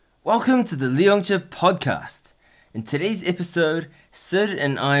Welcome to the Leongcha podcast. In today's episode, Sid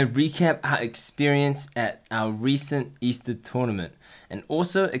and I recap our experience at our recent Easter tournament and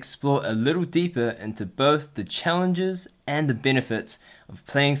also explore a little deeper into both the challenges and the benefits of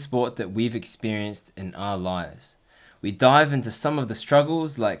playing sport that we've experienced in our lives. We dive into some of the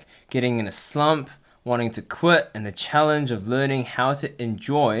struggles like getting in a slump, wanting to quit, and the challenge of learning how to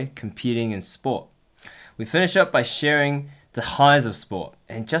enjoy competing in sport. We finish up by sharing the highs of sport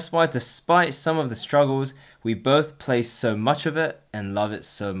and just why, despite some of the struggles, we both play so much of it and love it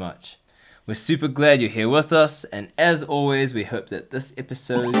so much. We're super glad you're here with us, and as always, we hope that this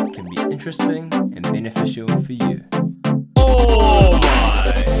episode can be interesting and beneficial for you. Oh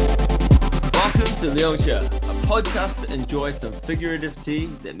my! Welcome to Leongcha, a podcast that enjoys some figurative tea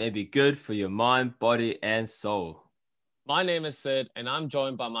that may be good for your mind, body, and soul. My name is Sid, and I'm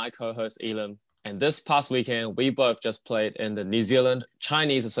joined by my co-host Elim. And this past weekend, we both just played in the New Zealand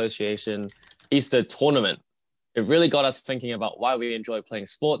Chinese Association Easter tournament. It really got us thinking about why we enjoy playing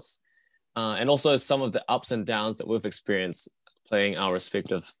sports, and also some of the ups and downs that we've experienced playing our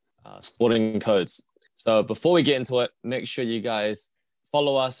respective sporting codes. So before we get into it, make sure you guys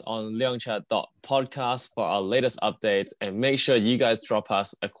follow us on leongcha.podcast for our latest updates, and make sure you guys drop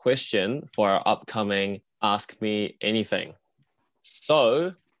us a question for our upcoming Ask Me Anything.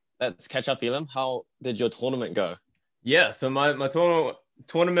 So let's catch up, Elim. How did your tournament go? Yeah, so my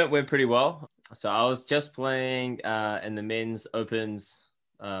tournament went pretty well. So I was just playing in the men's opens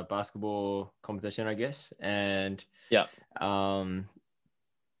basketball competition, I guess. And yeah, it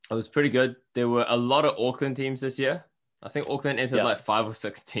was pretty good. There were a lot of Auckland teams this year. I think Auckland entered like 5 or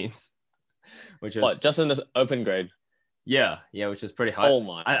 6 teams, which was just in this open grade. Yeah, which is pretty high. Oh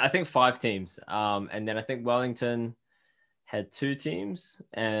my! I think 5 teams. And then I think Wellington had 2 teams,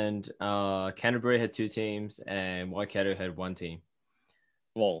 and Canterbury had 2 teams, and Waikato had 1 team.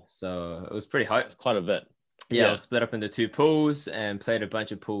 Whoa! So it was pretty high. It's quite a bit. Yeah, it was split up into 2 pools and played a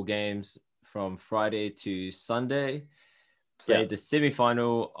bunch of pool games from Friday to Sunday. Played the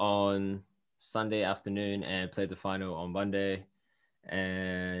semi-final on Sunday afternoon and played the final on Monday,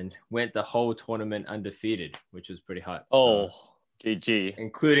 and went the whole tournament undefeated, which was pretty high. Oh, so, GG.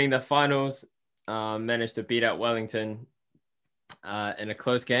 Including the finals, managed to beat out Wellington in a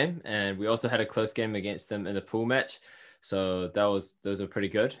close game, and we also had a close game against them in the pool match. So those were pretty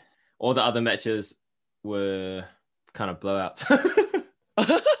good. All the other matches were kind of blowouts.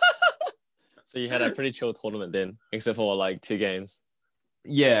 So you had a pretty chill tournament then, except for like 2 games.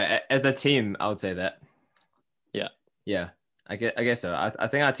 Yeah, as a team, I would say that. Yeah, I guess so. I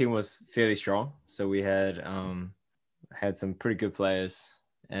think our team was fairly strong, so we had some pretty good players.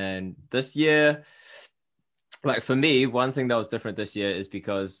 And this year, like for me, one thing that was different this year is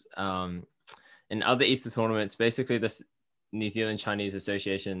because in other Easter tournaments, basically this New Zealand Chinese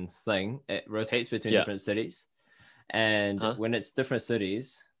Association thing, it rotates between different cities. And when it's different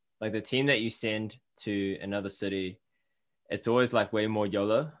cities, like the team that you send to another city, it's always like way more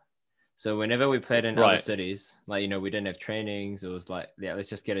YOLO. So whenever we played in other cities, like, we didn't have trainings. It was like, let's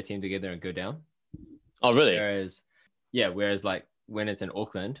just get a team together and go down. Oh, really? Whereas like when it's in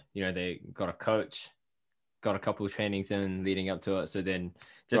Auckland, they got a coach, got a couple of trainings in leading up to it. So then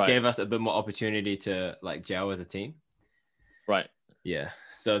just gave us a bit more opportunity to like gel as a team. Right. Yeah.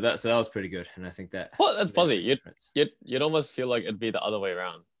 So that was pretty good. And I think that. Well, that's positive. You'd almost feel like it'd be the other way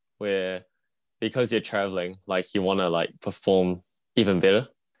around, where because you're traveling, like you want to like perform even better.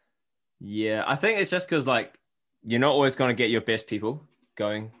 Yeah. I think it's just because like you're not always going to get your best people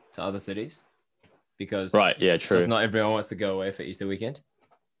going to other cities because. Right. Yeah, true. Because not everyone wants to go away for Easter weekend.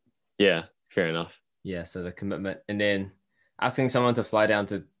 Yeah. Fair enough. Yeah, so the commitment. And then asking someone to fly down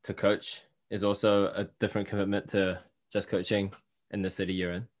to coach is also a different commitment to just coaching in the city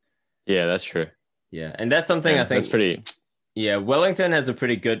you're in. Yeah, that's true. Yeah, and that's something I think... That's pretty... Yeah, Wellington has a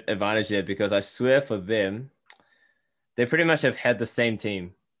pretty good advantage there because I swear for them, they pretty much have had the same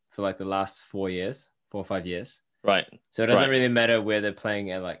team for like the last 4 or 5 years. Right. So it doesn't really matter where they're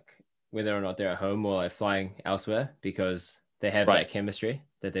playing at, like whether or not they're at home or like flying elsewhere, because they have that chemistry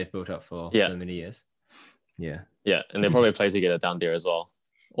that they've built up for so many years. Yeah, and they probably play together down there as well,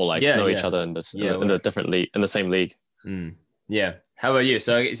 or like know each other in this in the different league, in the same league. Yeah. How about you?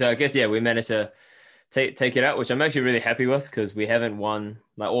 So I guess we managed to take it out, which I'm actually really happy with because we haven't won.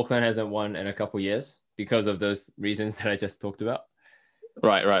 Like Auckland hasn't won in a couple of years because of those reasons that I just talked about.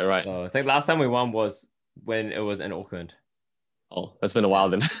 Right. So I think last time we won was when it was in Auckland. Oh, that's been a while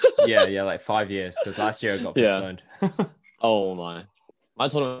then. yeah, like 5 years because last year it got postponed. Oh my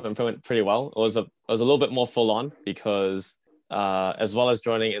tournament went pretty well. It was a little bit more full on because as well as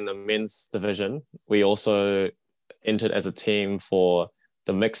joining in the men's division, we also entered as a team for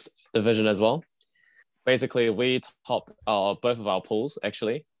the mixed division as well. Basically, we topped both of our pools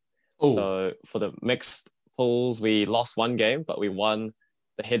actually. Oh, So for the mixed pools, we lost one game, but we won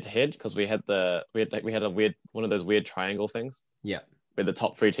the head-to-head because we had a weird one of those weird triangle things yeah. where the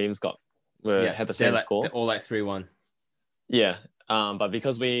top three teams Yeah. had the same score. They're all like 3-1. Yeah. But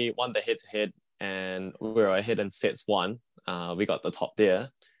because we won the head-to-head and we were ahead in sets one, we got the top there.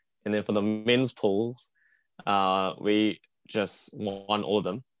 And then for the men's pools, we just won all of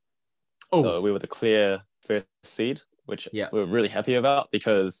them. Oh. So we were the clear first seed, which we were really happy about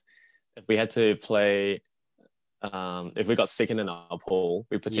because if we had to play, if we got second in our pool,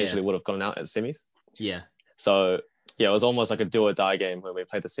 we potentially would have gone out at semis. Yeah. So yeah, it was almost like a do or die game when we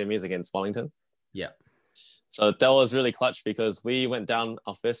played the semis against Wellington. Yeah. So that was really clutch because we went down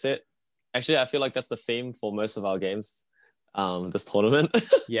our first set. Actually, I feel like that's the theme for most of our games this tournament.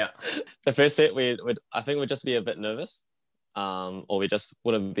 Yeah. The first set, I think we'd just be a bit nervous, or we just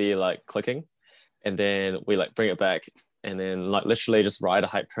wouldn't be like clicking. And then we like bring it back and then like literally just ride a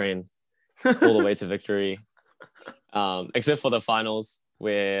hype train all the way to victory. Except for the finals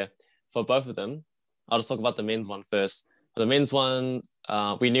where for both of them, I'll just talk about the men's one first. For the men's one,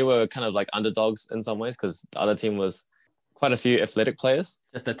 we knew we were kind of like underdogs in some ways because the other team was quite a few athletic players.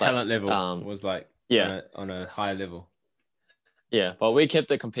 Just the talent level was like on a high level. Yeah, but we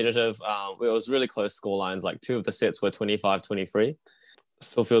kept it competitive. It was really close score lines. Like two of the sets were 25-23.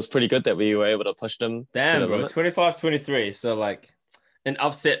 Still feels pretty good that we were able to push them. Damn, bro, 25-23. So like an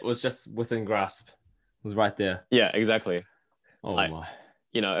upset was just within grasp. It was right there. Yeah, exactly. Oh my.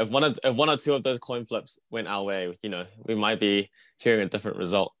 You know, if one or two of those coin flips went our way, you know, we might be hearing a different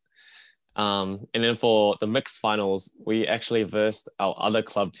result. And then for the mixed finals, we actually versed our other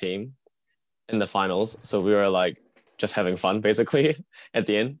club team in the finals. So we were like just having fun basically at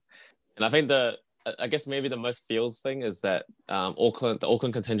the end. And I think I guess maybe the most feels thing is that the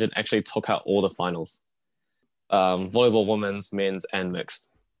Auckland contingent actually took out all the finals. Volleyball women's, men's, and mixed.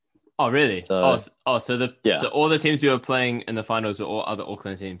 Oh really? So all the teams you were playing in the finals were all other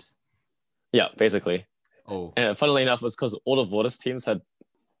Auckland teams. Yeah, basically. Oh. And funnily enough, it was because all of Waters teams had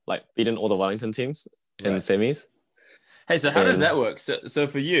like beaten all the Wellington teams in semis. Hey, so how does that work? So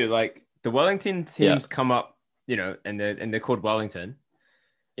for you, like the Wellington teams come up, you know, and they're called Wellington.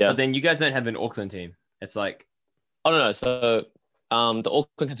 Yeah. But then you guys don't have an Auckland team. It's like, oh no. So the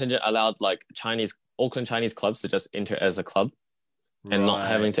Auckland contingent allowed like Auckland Chinese clubs to just enter as a club and not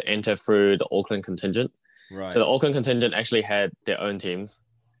having to enter through the Auckland contingent. Right. So the Auckland contingent actually had their own teams.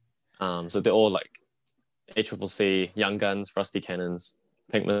 So they're all like ACCC, Young Guns, Rusty Cannons,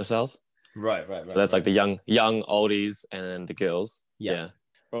 Pink Missiles. Right. So that's like the young oldies and the girls. Yeah.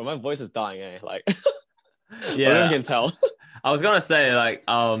 Bro, my voice is dying, eh? Like, yeah, I don't know if you can tell. I was gonna say, like,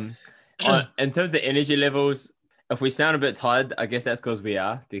 in terms of energy levels, if we sound a bit tired, I guess that's because we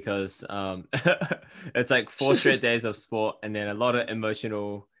are, because it's like 4 straight days of sport and then a lot of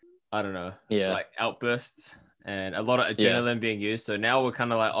emotional, I don't know, like outbursts and a lot of adrenaline being used. So now we're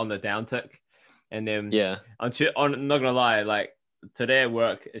kind of like on the downtick, and then I'm not gonna lie, like today at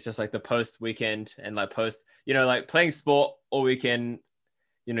work, it's just like the post weekend and like you know, like playing sport all weekend.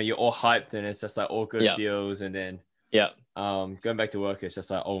 You know, you're all hyped and it's just like all good deals, and then going back to work, it's just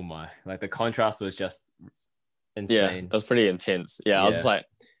like, oh my, like the contrast was just insane. Yeah, it was pretty intense. I was just like,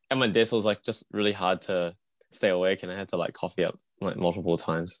 at my desk, it was like just really hard to stay awake, and I had to like coffee up like multiple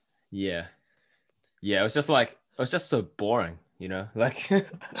times. Yeah, it was just so boring, you know, like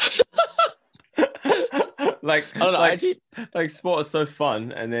like I don't know, like sport is so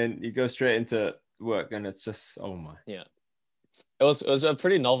fun, and then you go straight into work and it's just, oh my. It was a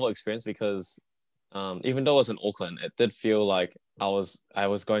pretty novel experience because even though it was in Auckland, it did feel like I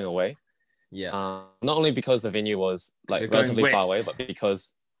was going away. Not only because the venue was like relatively far away, but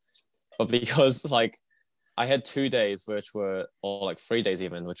because like I had 2 days or like 3 days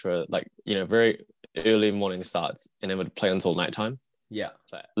even, which were like, you know, very early morning starts, and then would play until nighttime.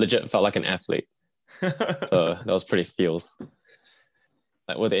 So I legit felt like an athlete. So that was pretty feels.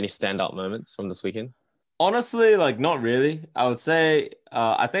 Like, were there any standout moments from this weekend? Honestly, like not really. I would say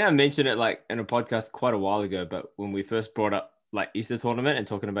I think I mentioned it like in a podcast quite a while ago, but when we first brought up like Easter tournament and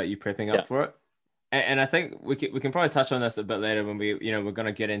talking about you prepping up for it, and I think we can probably touch on this a bit later when we're going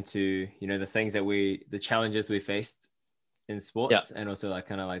to get into, you know, the challenges we faced in sports, and also like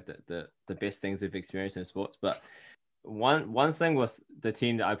kind of like the best things we've experienced in sports. But one thing with the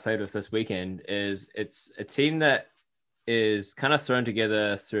team that I played with this weekend is it's a team that is kind of thrown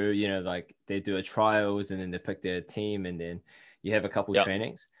together through, you know, like they do a trials and then they pick their team and then you have a couple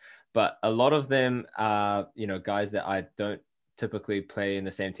trainings, but a lot of them are, you know, guys that I don't typically play in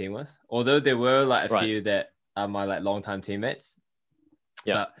the same team with, although there were like a few that are my like longtime teammates.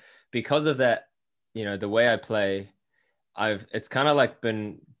 Yeah. But because of that, the way I play, it's kind of like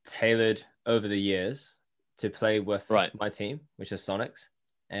been tailored over the years to play with Right. my team, which is Sonics,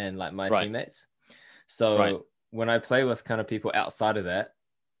 and like my Right. teammates. So Right. when I play with kind of people outside of that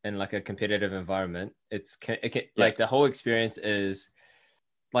in like a competitive environment, like the whole experience is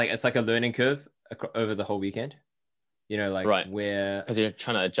like it's like a learning curve over the whole weekend. Like Right. where Because you're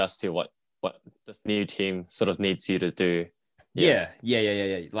trying to adjust to what this new team sort of needs you to do. yeah.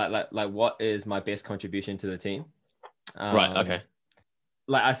 Like what is my best contribution to the team? Right. Okay.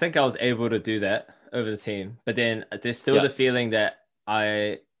 Like I think I was able to do that over the team, but then there's still the feeling that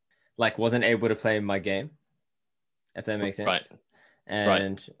I like wasn't able to play my game, if that makes sense. Right.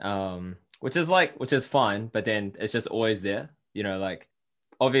 And which is fine, but then it's just always there. Like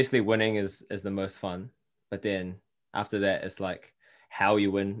obviously winning is the most fun, but then after that it's like how you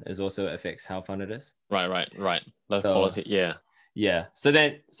win is also affects how fun it is. Right. The quality, yeah. Yeah. So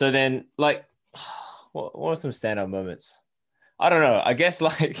then like what are some standout moments? I don't know. I guess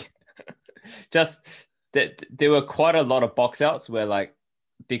like just that there were quite a lot of box outs where like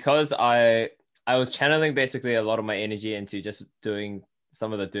because I was channeling basically a lot of my energy into just doing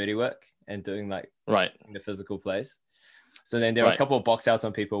some of the dirty work and doing like the physical plays. So then there were a couple of box outs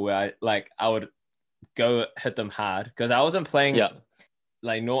on people where I would go hit them hard because I wasn't playing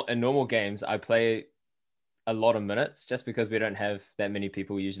like in normal games. I play a lot of minutes just because we don't have that many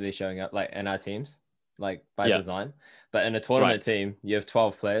people usually showing up like in our teams, like by design. But in a tournament team, you have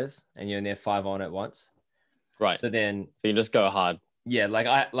 12 players and you only have 5 on at once. Right. So you just go hard. Yeah,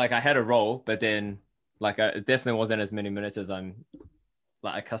 I had a role, but then it definitely wasn't as many minutes as I'm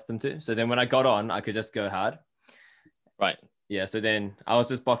like accustomed to. So then when I got on, I could just go hard. Right. Yeah. So then I was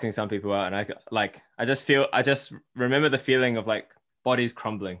just boxing some people out, and I just remember the feeling of like bodies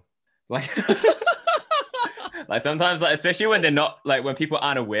crumbling, like like sometimes like especially when they're not like when people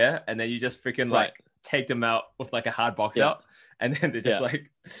aren't aware, and then you just freaking like take them out with like a hard box out, and then they're just like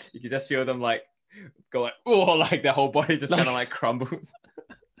you can just feel them like going oh like their whole body just kind of like crumbles.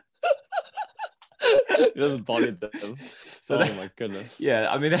 You just bodied them. So my goodness.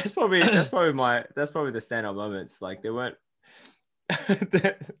 Yeah, I mean that's probably the standout moments. Like they weren't. You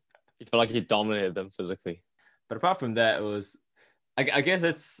feel like you dominated them physically. But apart from that, it was. I guess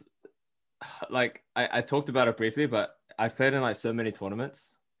it's like I talked about it briefly, but I've played in like so many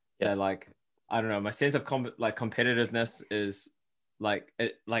tournaments that like I don't know, my sense of competitiveness is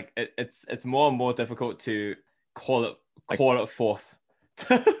it's more and more difficult to call it forth.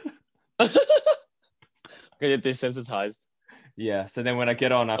 You're desensitized. Yeah. So then when I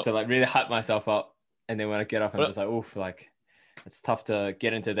get on, I have to like really hype myself up, and then when I get off, I'm just like, oof, like it's tough to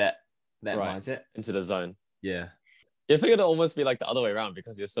get into that mindset, into the zone. Yeah. You figured it'd almost be like the other way around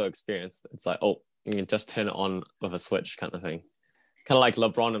because you're so experienced. It's like, oh, you can just turn it on with a switch kind of thing. Kind of like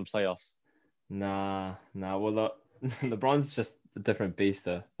LeBron in playoffs. Nah. Well, LeBron's just a different beast,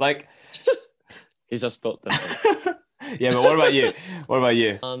 though. Like, he's just built different. Yeah, but what about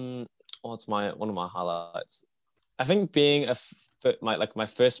you? What's one of my highlights? I think being my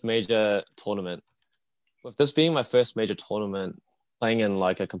first major tournament. With this being my first major tournament, playing in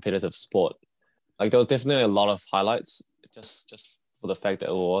like a competitive sport, like there was definitely a lot of highlights just for the fact that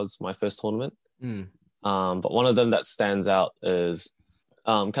it was my first tournament. But one of them that stands out is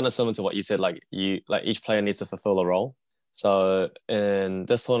kind of similar to what you said, like each player needs to fulfill a role. So in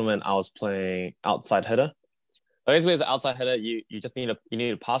this tournament, I was playing outside hitter. Basically, as an outside hitter, you just need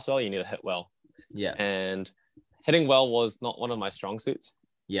to pass well, you need to hit well. Yeah. And hitting well was not one of my strong suits.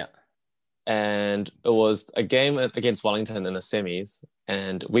 Yeah. And it was a game against Wellington in the semis,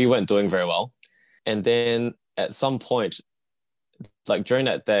 and we weren't doing very well. And then at some point, like during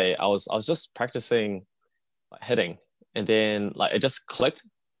that day, I was just practicing like, hitting, and then like it just clicked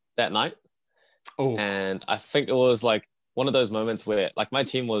that night. Oh. And I think it was like one of those moments where like my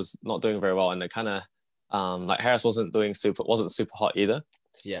team was not doing very well, and it kind of like Harris wasn't super hot either.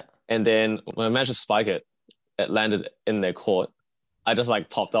 Yeah. And then when I managed to spike it, it landed in their court. I just like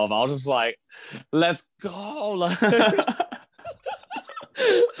popped off. I was just like, let's go.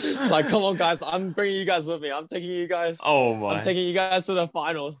 Like, come on, guys. I'm bringing you guys with me. I'm taking you guys. Oh my. I'm taking you guys to the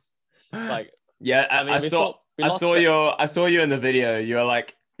finals. Like, yeah, I saw you in the video. You're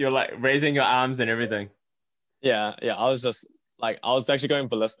like raising your arms and everything. Yeah. I was just like, I was actually going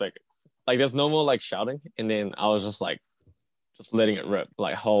ballistic. Like, there's no more like shouting. And then I was just like, just letting it rip.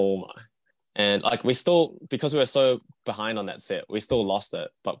 Like, oh my. And like because we were so behind on that set, we still lost it.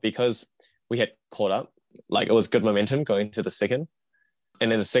 But because we had caught up, like it was good momentum going to the second.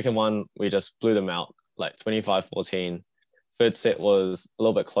 And then the second one, we just blew them out, like 25-14. Third set was a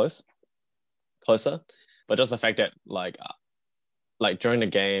little bit closer. But just the fact that like like during the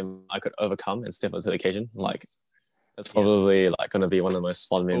game I could overcome and step up to the occasion. Like that's probably like gonna be one of the most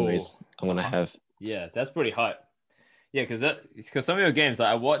fun memories I'm gonna have. Yeah, that's pretty hype. Yeah, because some of your games, like,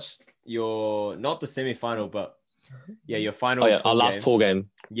 I watched your not the semi-final, but your final. Oh yeah, our pool last game. pool game.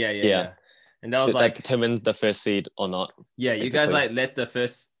 Yeah. And that was like that determined the first seed or not. Yeah, basically. you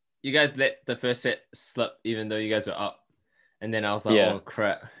guys let the first set slip even though you guys were up. And then I was like, oh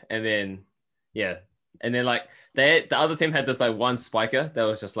crap. And then like the other team had this like one spiker that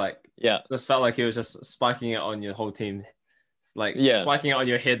was just like just felt like he was just spiking it on your whole team. Like spiking it on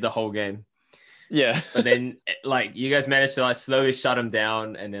your head the whole game. Yeah. But then like you guys managed to like slowly shut him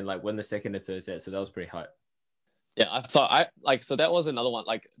down and then like win the second and third set. So that was pretty hype. Yeah. So that was another one.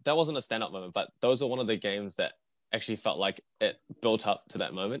 Like that wasn't a stand-up moment, but those are one of the games that actually felt like it built up to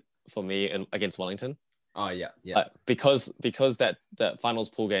that moment for me and against Wellington. Oh yeah. Because that finals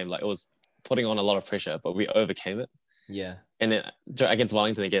pool game, like it was putting on a lot of pressure, but we overcame it. Yeah. And then against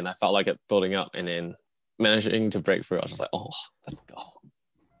Wellington again, I felt like it building up and then managing to break through. I was just like, oh, let's go.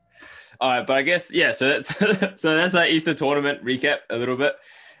 All right, but I guess so that's our Easter tournament recap a little bit.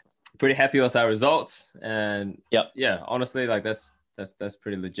 Pretty happy with our results, and honestly, like that's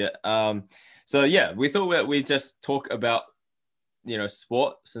pretty legit. We thought we just talk about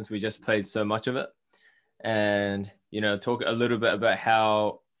sport since we just played so much of it, and talk a little bit about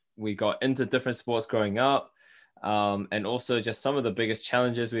how we got into different sports growing up, and also just some of the biggest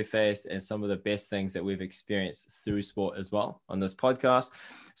challenges we faced and some of the best things that we've experienced through sport as well on this podcast.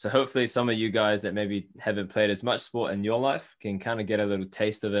 So hopefully some of you guys that maybe haven't played as much sport in your life can kind of get a little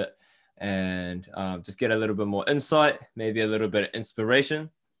taste of it and just get a little bit more insight, maybe a little bit of inspiration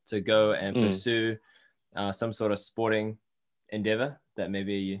to go and pursue some sort of sporting endeavor that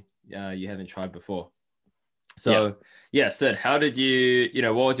maybe you haven't tried before. So Sid, how did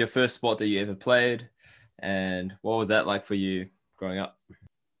what was your first sport that you ever played? And what was that like for you growing up?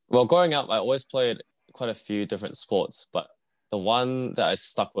 Well, growing up, I always played quite a few different sports, but the one that I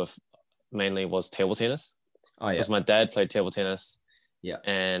stuck with mainly was table tennis. Oh, yeah. Because my dad played table tennis. Yeah.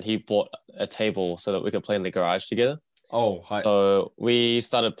 And he bought a table so that we could play in the garage together. Oh, hi. So we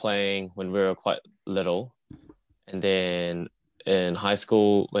started playing when we were quite little. And then in high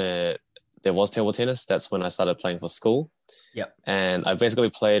school, where there was table tennis, that's when I started playing for school. Yeah. And I basically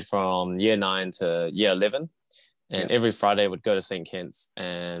played from year 9 to year 11. And every Friday would go to St. Kitts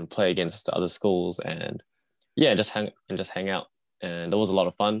and play against other schools and just hang out. And it was a lot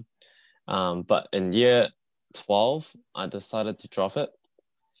of fun. But in year 12, I decided to drop it.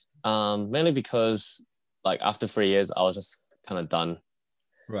 Mainly because like after 3 years, I was just kind of done.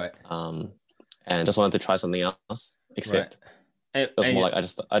 Right. And just wanted to try something else, except it was more like I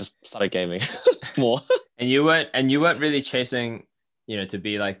just started gaming more. And you weren't really chasing, to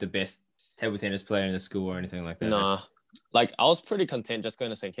be like the best table tennis player in the school or anything like that. Nah, like I was pretty content just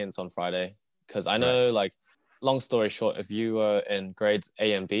going to St. Kitts on Friday because I know, like, long story short, if you were in grades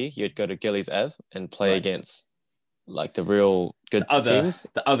A and B, you'd go to Gillies Ave and play against like the real good teams,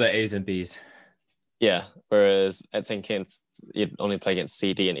 the other A's and B's. Yeah. Whereas at St. Kitts, you'd only play against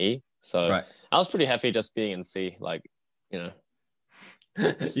C, D, and E. So I was pretty happy just being in C, like,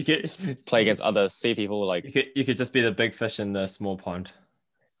 you could play against other C people. Like you could just be the big fish in the small pond.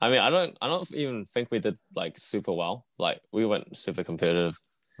 I mean, I don't even think we did like super well. Like we weren't super competitive.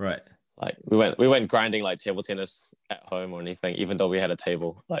 Right. Like we weren't grinding like table tennis at home or anything, even though we had a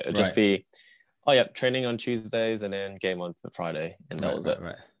table. Like it'd just be, training on Tuesdays and then game on Friday, and that was it.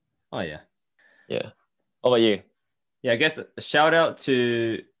 Right. Oh yeah. Yeah. What about you? Yeah, I guess a shout out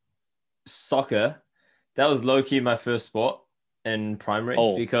to soccer. That was low key my first sport in primary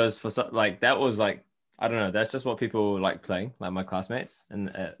because that was like, I don't know, that's just what people like playing, like my classmates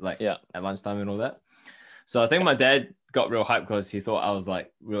and at lunchtime and all that. So I think my dad got real hyped because he thought I was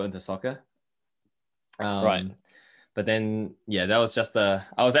like real into soccer. Right. But then, that was just I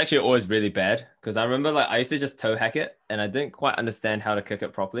was actually always really bad because I remember like I used to just toe hack it and I didn't quite understand how to kick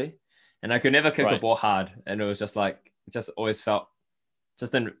it properly. And I could never kick a ball hard. And it was just like, it just always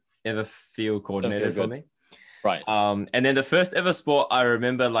didn't ever feel coordinated for me. Right. And then the first ever sport, I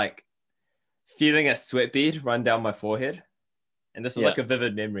remember like feeling a sweat bead run down my forehead. And this is like a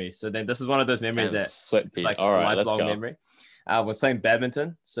vivid memory. So then this is one of those memories that sweat bead. Like all right, lifelong memory. I was playing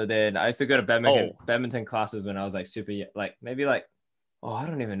badminton. So then I used to go to badminton classes when I was like super, like maybe like, I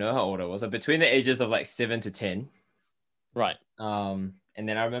don't even know how old I was. Like between the ages of like 7 to 10. Right. And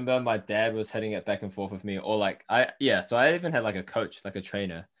then I remember my dad was hitting it back and forth with me, or like so I even had like a coach, like a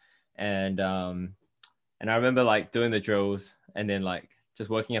trainer, and I remember like doing the drills and then like just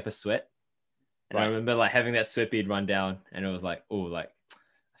working up a sweat, and I remember like having that sweat bead run down, and it was like, oh, like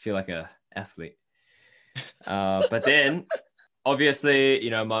I feel like a athlete. But then obviously,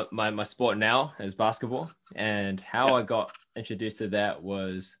 my sport now is basketball, and how Yeah. I got introduced to that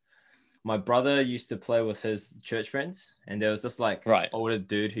was my brother used to play with his church friends, and there was this like Right. older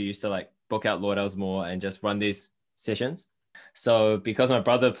dude who used to like book out Lord Ellesmore and just run these sessions. So because my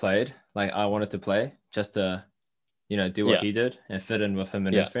brother played, like I wanted to play just to, do what Yeah. he did and fit in with him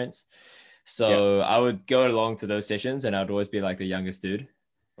and his Yeah. friends. Yeah. So I would go along to those sessions, and I'd always be like the youngest dude.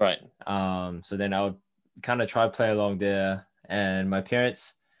 Right. So then I would kind of try to play along there, and my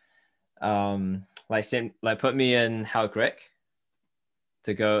parents like put me in Howard Rec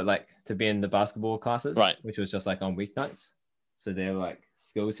to go like to be in the basketball classes, Right. which was just like on weeknights. So they were like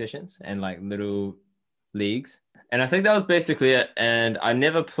skill sessions and like little leagues. And I think that was basically it. And I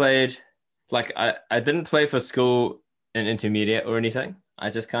never played, like I didn't play for school in intermediate or anything. I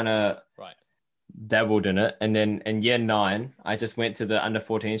just kind of Right. dabbled in it. And then in year 9, I just went to the under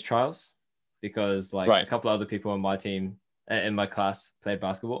 14s trials because like a Right. couple other people in my team, in my class, played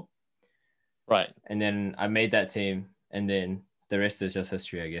basketball. Right. And then I made that team, and then the rest is just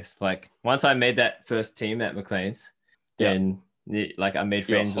history, I guess. Like once I made that first team at McLean's, Yeah. then like I made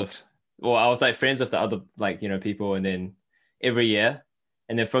You're friends hooked. with, well, I was like friends with the other like people, and then every year,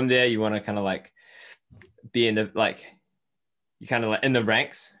 and then from there you want to kind of like be in the like you kind of like in the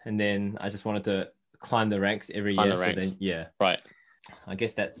ranks, and then I just wanted to climb the ranks every Climb year. the So ranks. then yeah, Right. I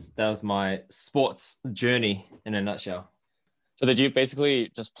guess that was my sports journey in a nutshell. So did you basically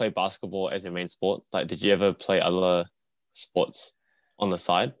just play basketball as your main sport? Like, did you ever play other sports on the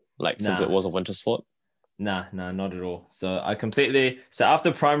side? Like, since it Nah. was a winter sport? Nah, not at all. So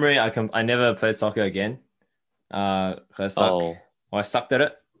after primary, I never played soccer again. 'Cause Oh, I sucked at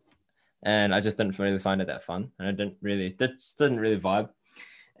it, and I just didn't really find it that fun, and that didn't really vibe.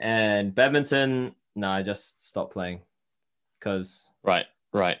 And badminton, no, I just stopped playing because right.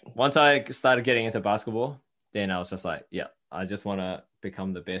 Right. once I started getting into basketball, then I was just like, yeah, I just want to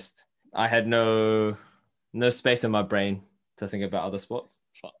become the best. I had no space in my brain to think about other sports.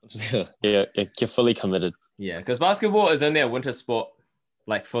 Yeah, you're fully committed. Yeah, because basketball is only a winter sport,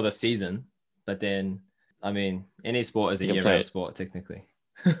 like for the season. But then, I mean, any sport is a You can play year-round it. sport technically.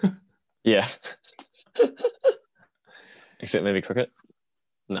 Yeah. Except maybe cricket.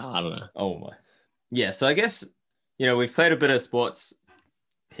 No, I don't know. Oh my. Yeah, so I guess we've played a bit of sports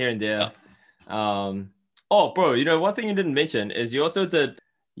here and there. Oh, bro, one thing you didn't mention is you also did.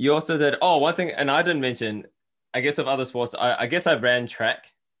 Oh, one thing, and I didn't mention. I guess with other sports, I guess I ran track.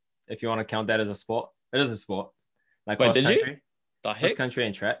 If you want to count that as a sport, it is a sport. Like Wait, cross did you? country, The cross heck? country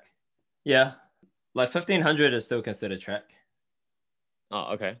and track. Yeah, like 1500 is still considered track.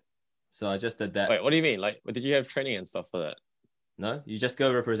 Oh, okay. So I just did that. Wait, what do you mean? Like, did you have training and stuff for that? No, you just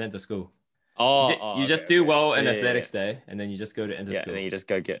go represent the school. You Okay, just do okay. well in Yeah, athletics day, and then you just go to inter yeah, school. and then you just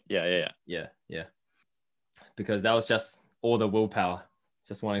go get Yeah. Because that was just all the willpower,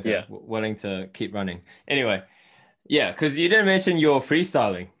 just willing to keep running. Anyway, yeah, because you didn't mention your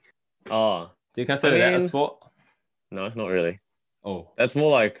freestyling. Oh, Do you consider that a sport? no, not really. Oh, That's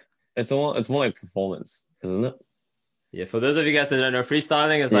more like it's more like performance, isn't it? yeah. For those of you guys that don't know,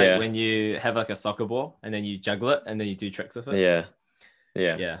 freestyling is like Yeah. when you have like a soccer ball and then you juggle it and then you do tricks with it. Yeah.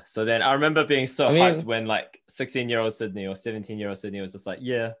 Yeah. Yeah. So then I remember being so I mean- hyped when like 16-year-old Sydney or 17-year-old Sydney was just like,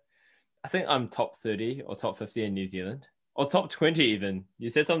 yeah, I think I'm top 30 or top 50 in New Zealand or top 20 even. You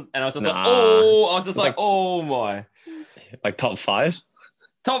said something, and I was just like, Nah. oh, I was just like, oh my. Like top 5?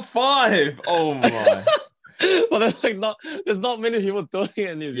 Top 5. Oh my. Well, there's not many people doing it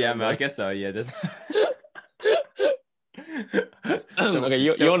in New Yeah, Zealand. man, I guess so. Yeah. Okay,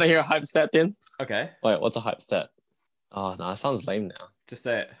 you want to hear a hype stat then? Okay. Wait, what's a hype stat? Oh, no, that sounds lame now. Just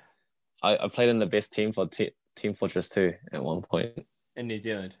say it. I played in the best team for Team Fortress 2 at one point. In New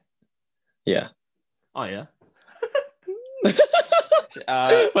Zealand. Yeah. Oh, yeah.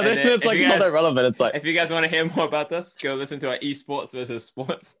 But then it's like not that relevant. It's like, if you guys want to hear more about this, go listen to our esports versus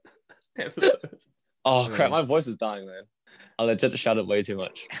sports episode. oh crap, my voice is dying, man. I legit shouted way too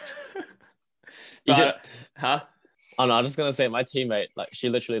much. Huh? Oh no, I'm just gonna say my teammate, like she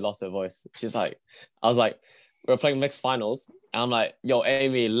literally lost her voice. She's like, I was like, we're playing mixed finals, and I'm like, yo,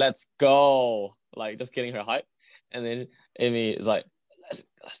 Amy, let's go. Like just getting her hype. And then Amy is like, let's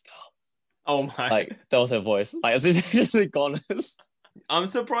go. Oh my. Like that was her voice. Like it's just gone. I'm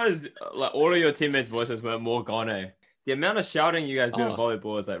surprised like all of your teammates' voices were more gone. The amount of shouting you guys do in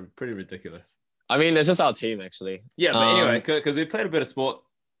volleyball is like pretty ridiculous. I mean, it's just our team actually. Yeah, but anyway, because we played a bit of sport.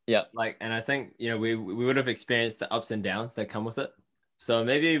 Yeah. Like, and I think, we would have experienced the ups and downs that come with it. So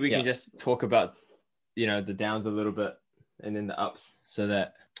maybe we can just talk about, the downs a little bit and then the ups so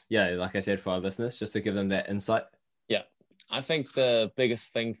that, like I said, for our listeners, just to give them that insight. Yeah. I think the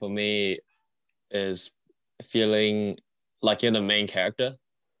biggest thing for me is feeling like you're the main character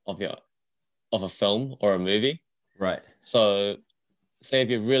of a film or a movie. Right. So say if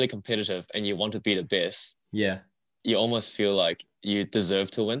you're really competitive and you want to be the best, Yeah. you almost feel like you deserve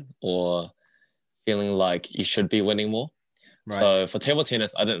to win or feeling like you should be winning more. Right. So for table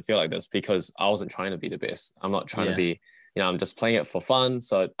tennis, I didn't feel like this because I wasn't trying to be the best. I'm not trying to be, I'm just playing it for fun.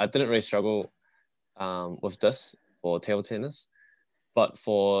 So I didn't really struggle with this for table tennis. But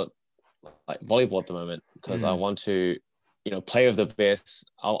for like volleyball at the moment, because I want to, play with the best.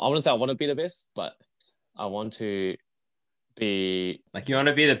 I want to say I want to be the best, but I want to be like you want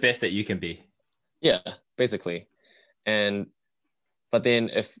to be the best that you can be. Yeah, basically. But then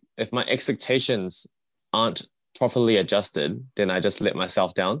if my expectations aren't properly adjusted, then I just let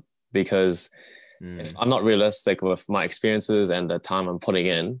myself down because if I'm not realistic with my experiences and the time I'm putting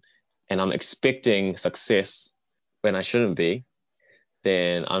in, and I'm expecting success when I shouldn't be,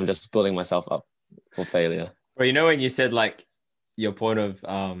 then I'm just building myself up for failure. Well, when you said like your point of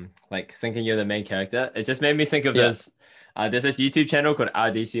like thinking you're the main character, it just made me think of this. There's this YouTube channel called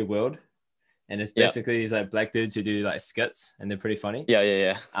RDC World, and it's basically these like black dudes who do like skits, and they're pretty funny.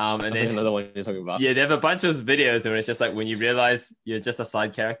 Yeah. And then another one you're talking about. Yeah, they have a bunch of videos where it's just like when you realize you're just a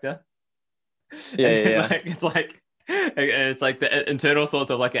side character. Yeah. Like, it's like the internal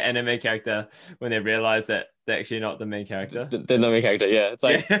thoughts of like an anime character when they realize that they're actually not the main character. They're the main character. Yeah, it's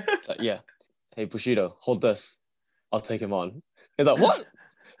like, hey Bushido, hold this. I'll take him on. He's like, what?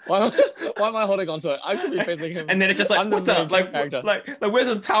 Why am I holding on to it? I should be facing him. And then it's just like, what the like where's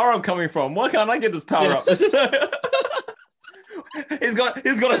this power up coming from? Why can't I get this power up? This is he's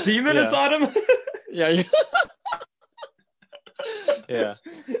got a demon inside him. Yeah.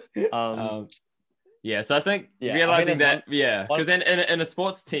 So I think realizing that, because in a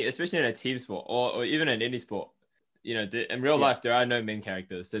sports team, especially in a team sport or even in any sport, in real life there are no main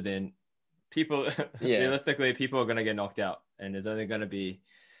characters. So then people, realistically, people are gonna get knocked out, and there's only gonna be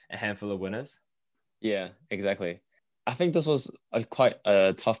a handful of winners. Yeah, exactly. I think this was quite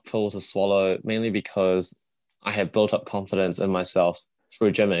a tough pill to swallow, mainly because I had built up confidence in myself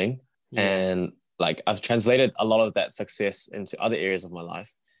through gymming, and like I've translated a lot of that success into other areas of my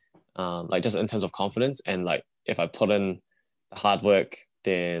life, like just in terms of confidence. And like if I put in the hard work,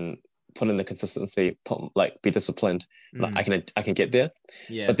 then put in the consistency, be disciplined, like I can get there.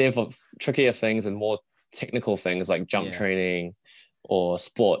 Yeah. But then for trickier things and more technical things like jump training or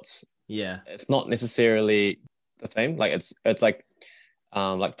sports, it's not necessarily the same. Like it's like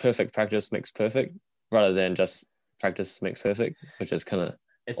perfect practice makes perfect rather than just practice makes perfect, which is kind of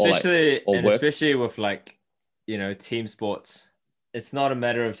especially with like team sports. It's not a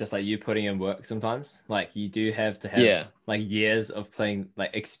matter of just like you putting in work sometimes. Like you do have to have like years of playing, like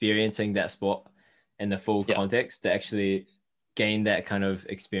experiencing that sport in the full context to actually gain that kind of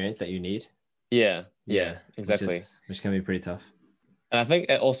experience that you need. Yeah, exactly. Which can be pretty tough. And I think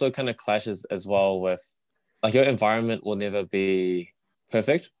it also kind of clashes as well with like your environment will never be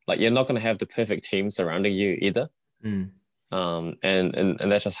perfect. Like you're not going to have the perfect team surrounding you either. And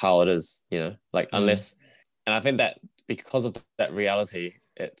that's just how it is, like unless, and I think that because of that reality,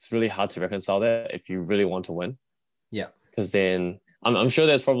 it's really hard to reconcile that if you really want to win. Yeah. Because then I'm sure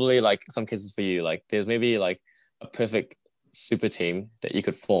there's probably like some cases for you, like there's maybe like a perfect super team that you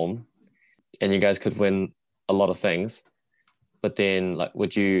could form and you guys could win a lot of things. But then like,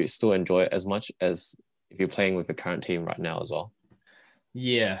 would you still enjoy it as much as if you're playing with the current team right now as well?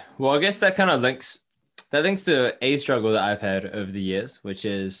 Yeah. Well, I guess that kind of links to a struggle that I've had over the years, which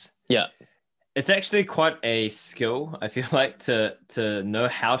is it's actually quite a skill, I feel like, to know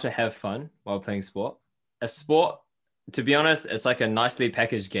how to have fun while playing sport. A sport, to be honest, it's like a nicely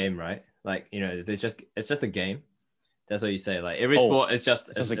packaged game, right? Like, it's just a game. That's what you say. Like every sport is just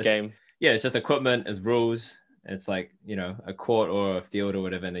a game. Yeah, it's just equipment, it's rules. It's like, a court or a field or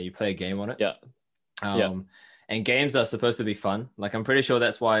whatever, and then you play a game on it. Yeah. And games are supposed to be fun. Like I'm pretty sure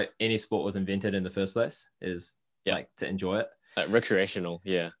that's why any sport was invented in the first place, is like to enjoy it. Like recreational,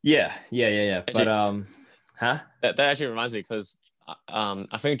 yeah. Actually, but that actually reminds me because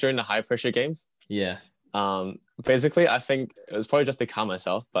I think during the high pressure games, basically I think it was probably just to calm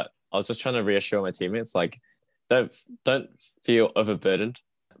myself, but I was just trying to reassure my teammates like don't feel overburdened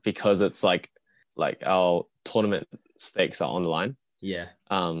because it's like our tournament stakes are on the line. Yeah.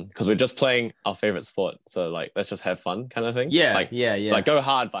 Because we're just playing our favorite sport, so like let's just have fun, kind of thing. Yeah. Like go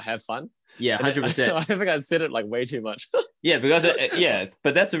hard but have fun. Yeah, 100%. I think I said it like way too much. Yeah, because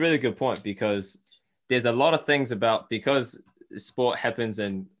but that's a really good point because there's a lot of things because sport happens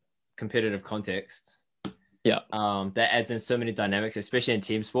in competitive context. Yeah. That adds in so many dynamics, especially in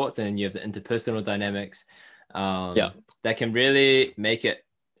team sports, and you have the interpersonal dynamics. That can really make it.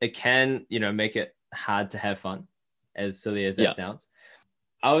 It can make it hard to have fun. as silly as that Yeah. sounds.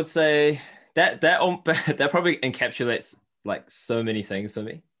 I would say that probably encapsulates like so many things for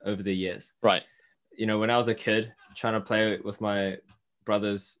me over the years. Right. When I was a kid trying to play with my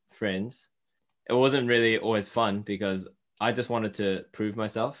brother's friends, it wasn't really always fun because I just wanted to prove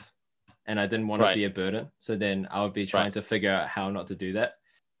myself and I didn't want to be a burden. So then I would be trying to figure out how not to do that.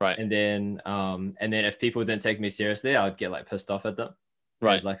 Right. And then if people didn't take me seriously, I would get like pissed off at them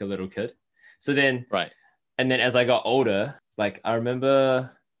as like a little kid. So then, and then as I got older, like I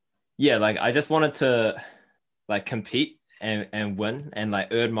remember, like I just wanted to like compete and win and like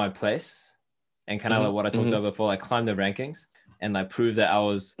earn my place and kind of like what I talked about before, like climb the rankings and like prove that I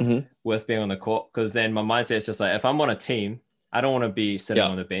was worth being on the court. Because then my mindset is just like, if I'm on a team, I don't want to be sitting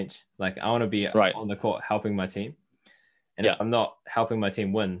on the bench. Like I want to be on the court helping my team. And if I'm not helping my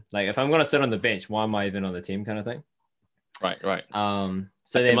team win, like if I'm going to sit on the bench, why am I even on the team kind of thing? Right.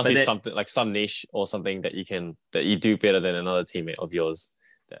 So there must be something like some niche or something that you do better than another teammate of yours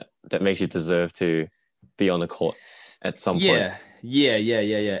that makes you deserve to be on the court at some point.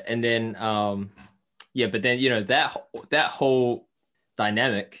 Yeah. And then, but then, that whole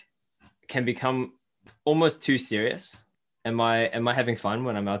dynamic can become almost too serious. Am I having fun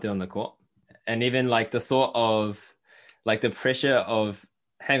when I'm out there on the court? And even like the thought of like the pressure of,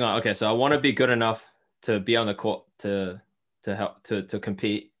 hang on, okay, so I want to be good enough to be on the court to help to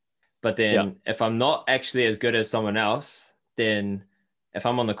compete. But then if I'm not actually as good as someone else, then if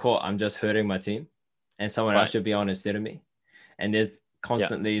I'm on the court, I'm just hurting my team and someone else should be on instead of me. And there's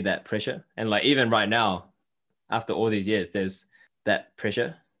constantly that pressure. And like, even right now, after all these years, there's that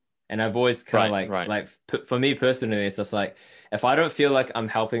pressure. And I've always kind of for me personally, it's just like, if I don't feel like I'm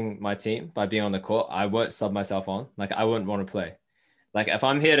helping my team by being on the court, I won't sub myself on. Like I wouldn't want to play. Like if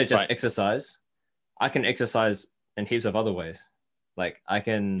I'm here to just exercise, I can exercise in heaps of other ways. Like I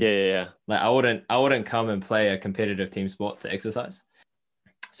can, like I wouldn't come and play a competitive team sport to exercise.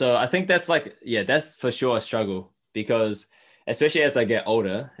 So I think that's like, that's for sure a struggle because especially as I get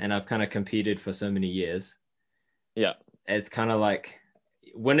older and I've kind of competed for so many years. Yeah. It's kind of like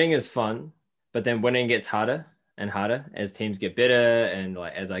winning is fun, but then winning gets harder and harder as teams get better. And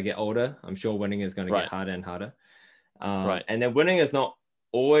like, as I get older, I'm sure winning is going to get harder and harder. And then winning is not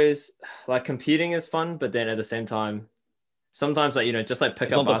always like competing is fun, but then at the same time, sometimes like, just like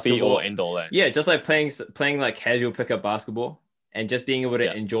pick up basketball. It's not the be all end all. Yeah. Just like playing like casual pickup basketball and just being able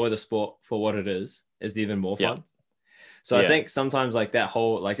to enjoy the sport for what it is even more fun. So I think sometimes like that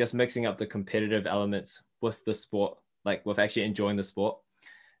whole, like just mixing up the competitive elements with the sport, like with actually enjoying the sport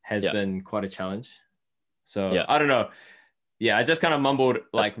has been quite a challenge. So I don't know. Yeah, I just kind of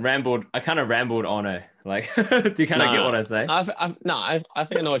rambled. I kind of rambled on it. Like, do you kind of get what I say? I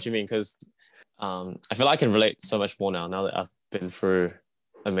think I know what you mean because I feel like I can relate so much more now that I've been through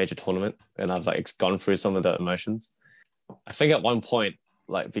a major tournament and I've like gone through some of the emotions. I think at one point,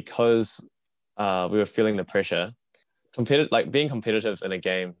 like because we were feeling the pressure, being competitive in a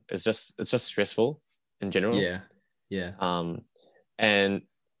game it's just stressful in general. And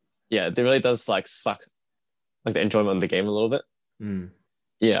it really does like suck like the enjoyment of the game a little bit.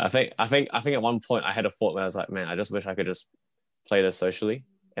 I think at one point I had a thought where I was like, man, I just wish I could just play this socially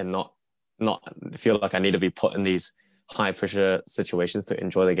and not feel like I need to be put in these high pressure situations to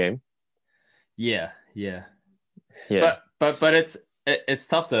enjoy the game. But it's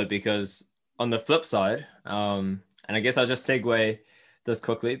tough though, because on the flip side, and I guess I'll just segue this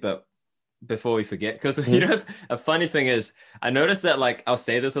quickly, but before we forget, because a funny thing is I noticed that like I'll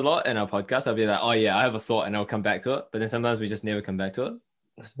say this a lot in our podcast. I'll be like, oh yeah, I have a thought and I'll come back to it, but then sometimes we just never come back to it.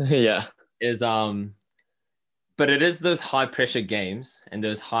 But it is those high pressure games and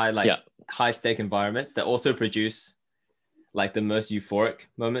those high stake environments that also produce like the most euphoric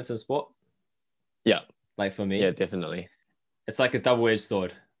moments in sport. Like for me, definitely, it's like a double-edged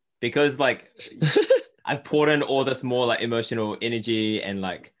sword because like I've poured in all this more like emotional energy and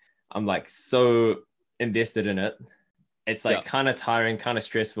like I'm like so invested in it. It's like kind of tiring, kind of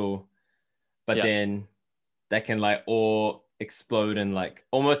stressful, but then that can like all explode in like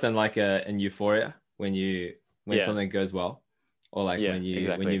almost in like in euphoria when something goes well, or like when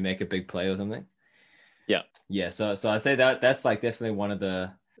you make a big play or something. So I say that's like definitely one of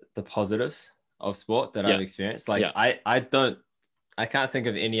the positives of sport that I've experienced. Like I can't think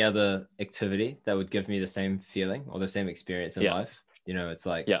of any other activity that would give me the same feeling or the same experience in life. It's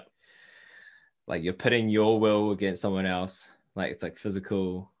like like you're putting your will against someone else. Like it's like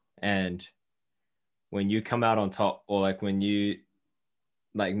physical, and when you come out on top, or like when you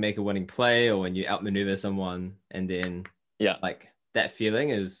like make a winning play, or when you outmaneuver someone, and then like that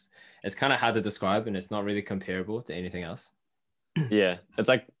feeling it's kind of hard to describe, and it's not really comparable to anything else. It's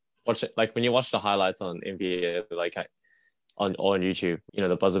like watch it, like when you watch the highlights on NBA, like on YouTube,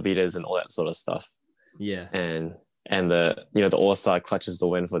 the buzzer beaters and all that sort of stuff. Yeah. And the all-star clutches the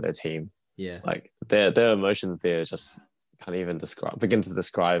win for their team. Yeah. Like their emotions there just can't even begin to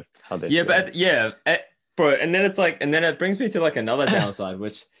describe how they feel. Bro, and then it's like, and then it brings me to like another downside,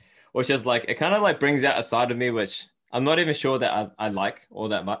 which is like, it kind of like brings out a side of me which I'm not even sure that I like all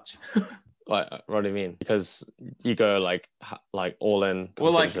that much. What do you mean? Because you go like all in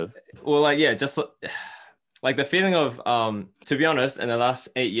competitive. Just like the feeling of to be honest, in the last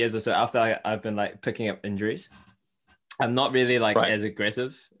 8 years or so, after I've been like picking up injuries, I'm not really like as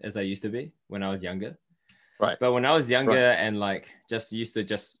aggressive as I used to be when I was younger. Right. But when I was younger and like just used to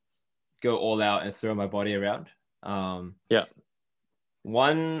just go all out and throw my body around.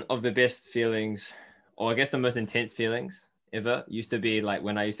 One of the best feelings, or I guess the most intense feelings ever, used to be like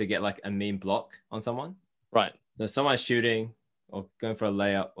when I used to get like a mean block on someone. Right. So someone's shooting or going for a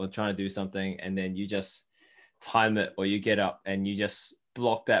layup or trying to do something, and then you just time it, or you get up and you just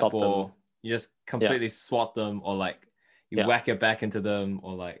block that ball. Them. You just completely swat them, or like you whack it back into them,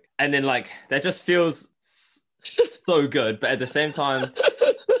 or like, and then like that just feels so good. But at the same time,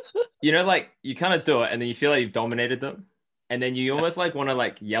 like you kind of do it and then you feel like you've dominated them. And then you almost like want to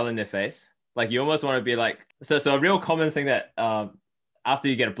like yell in their face. Like you almost want to be like, so a real common thing that after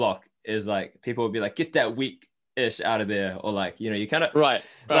you get a block is like, people will be like, get that weak-ish out of there. Or like, you kind of,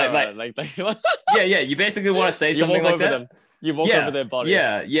 you basically want to say something like that. Them. You walk over their body.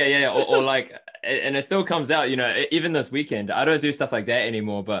 Or like, and it still comes out, even this weekend, I don't do stuff like that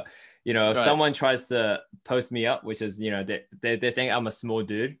anymore, but if someone tries to post me up, which is, they think I'm a small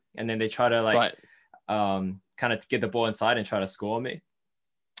dude, and then they try to like, kind of get the ball inside and try to score me.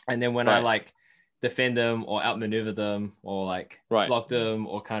 And then when I like defend them or outmaneuver them or like block them,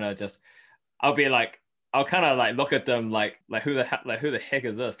 or kind of just, I'll kind of like look at them like who the heck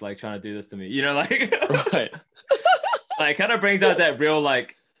is this, like trying to do this to me, like like kind of brings out that real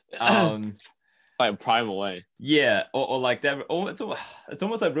like like primal way. Yeah, or like that. Oh, it's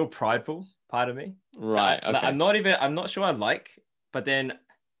almost like real prideful part of me. Right. Okay. Like, I'm not sure I like, but then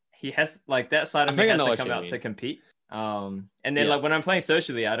he has like that side of me has to come out to compete. And then like when I'm playing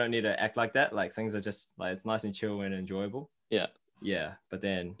socially, I don't need to act like that. Like things are just like, it's nice and chill and enjoyable. Yeah. But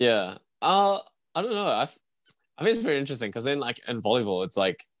then I don't know. I think it's very interesting because then like in volleyball, it's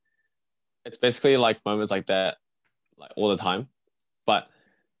like it's basically like moments like that, like all the time. But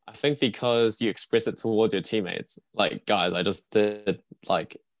I think because you express it towards your teammates, like, guys, I just did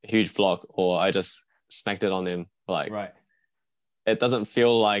like a huge block, or I just smacked it on them, like it doesn't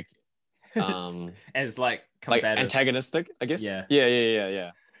feel like as like antagonistic, I guess. Yeah.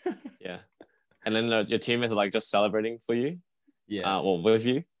 And then your teammates are like just celebrating for you, or with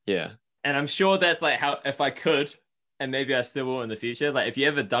you. And I'm sure that's like how, if I could, and maybe I still will in the future, like if you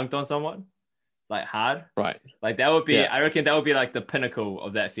ever dunked on someone like hard, like that would be, I reckon that would be like the pinnacle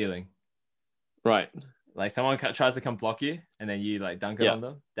of that feeling, like someone tries to come block you and then you like dunk it on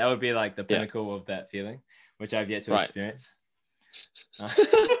them. That would be like the pinnacle of that feeling, which I've yet to experience. I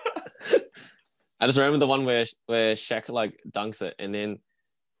just remember the one where Shaq like dunks it, and then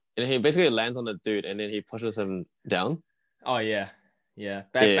he basically lands on the dude, and then he pushes him down. Oh yeah.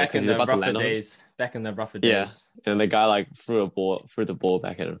 Back in the rougher days. Back in the rougher days. And the guy like threw the ball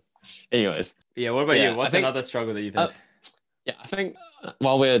back at him. Anyways. Yeah. What about you? What's another struggle that you've had? I think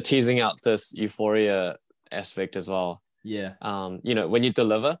while we're teasing out this euphoria aspect as well. Yeah. When you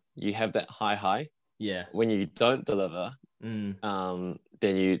deliver, you have that high. Yeah. When you don't deliver, then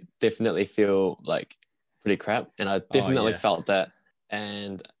you definitely feel like pretty crap. And I definitely felt that.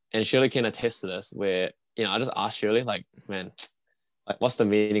 And Shirley can attest to this, where, I just asked Shirley, like, man, like, what's the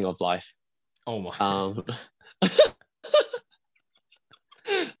meaning of life? Oh my.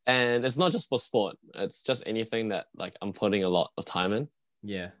 And it's not just for sport. It's just anything that like I'm putting a lot of time in.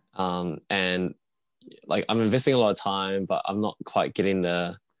 Yeah. And like I'm investing a lot of time, but I'm not quite getting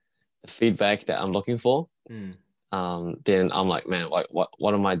the feedback that I'm looking for. Then I'm like, man, like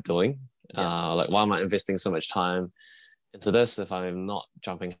what am I doing? Like, why am I investing so much time into this if I'm not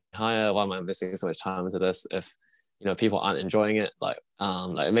jumping higher? Why am I investing so much time into this if people aren't enjoying it? Like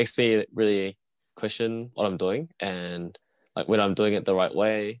it makes me really question what I'm doing and like whether I'm doing it the right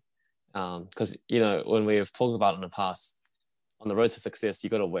way. Because when we've talked about in the past, on the road to success, you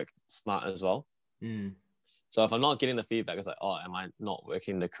got to work smart as well. So if I'm not getting the feedback, it's like, oh, am I not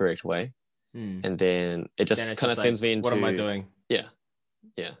working the correct way? And then it just kind of sends me into, what am I doing? Yeah.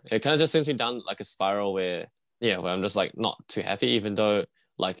 It kind of just sends me down like a spiral where I'm just like not too happy, even though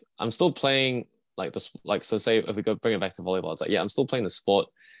like I'm still playing like this, like, so say if we go bring it back to volleyball, it's like, I'm still playing the sport.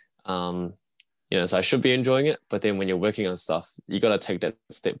 So I should be enjoying it. But then when you're working on stuff, you got to take that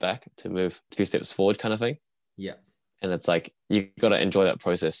step back to move 2 steps forward kind of thing. Yeah. And it's like, you got to enjoy that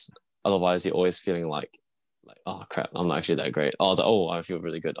process. Otherwise, you're always feeling like, oh crap, I'm not actually that great. Oh, I was like, oh, I feel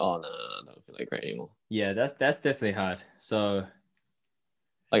really good. Oh, no, I don't feel that great anymore. Yeah, that's definitely hard. So,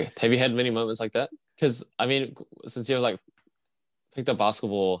 like, have you had many moments like that? Because, I mean, since you've like picked up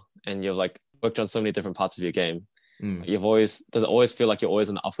basketball and you've like worked on so many different parts of your game, does it always feel like you're always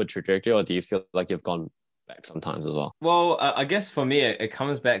on an upward trajectory, or do you feel like you've gone back sometimes as well? Well, I guess for me, it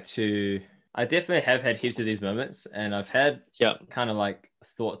comes back to, I definitely have had heaps of these moments, and I've had kind of like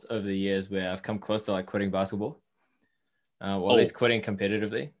thoughts over the years where I've come close to like quitting basketball, or at least quitting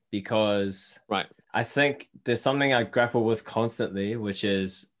competitively, because I think there's something I grapple with constantly, which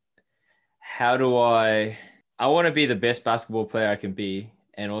is, how do I want to be the best basketball player I can be,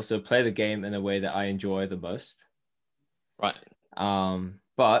 and also play the game in the way that I enjoy the most. Right.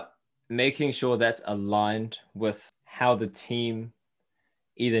 But making sure that's aligned with how the team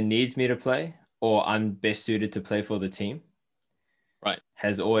either needs me to play or I'm best suited to play for the team. Right.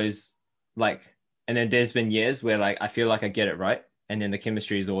 Has always and then there's been years where like I feel like I get it right, and then the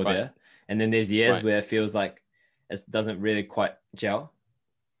chemistry is all there. And then there's years where it feels like it doesn't really quite gel.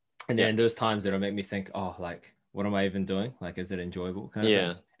 And then those times that'll make me think, oh, like, what am I even doing? Like, is it enjoyable? Kind of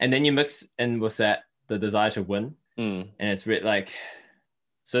thing. And then you mix in with that the desire to win. And it's like,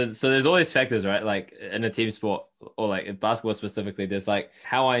 so there's all these factors, right? Like in a team sport, or like in basketball specifically, there's like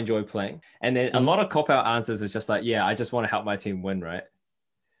how I enjoy playing. And then a lot of cop-out answers is just like, yeah, I just want to help my team win, right?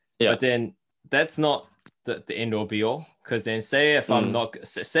 But then that's not the end all be all. Because then say if I'm not,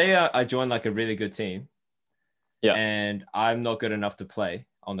 say I join like a really good team, and I'm not good enough to play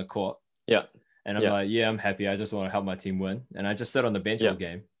on the court. And I'm like, I'm happy. I just want to help my team win. And I just sit on the bench all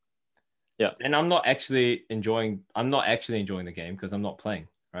game. And I'm not actually enjoying the game because I'm not playing,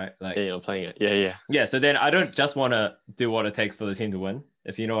 right? Like, you're not playing it. Yeah. So then I don't just want to do what it takes for the team to win.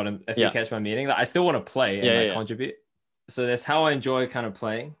 If you know what if you catch my meaning, like I still want to play and contribute. So that's how I enjoy kind of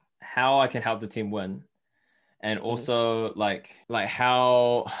playing, how I can help the team win, and also like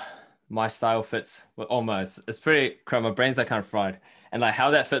how my style fits with almost. It's pretty crap. My brain's like kind of fried, and like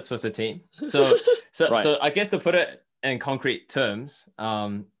how that fits with the team. So I guess to put it in concrete terms,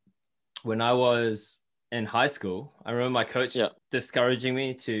 when I was in high school, I remember my coach discouraging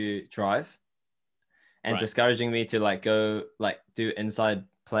me to drive and discouraging me to like go like do inside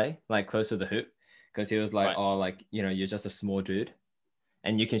play, like close to the hoop. Because he was like, oh, like, you're just a small dude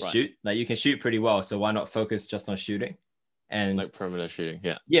and you can shoot, like you can shoot pretty well. So why not focus just on shooting? And like perimeter shooting.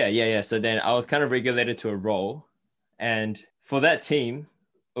 Yeah. So then I was kind of regulated to a role, and for that team,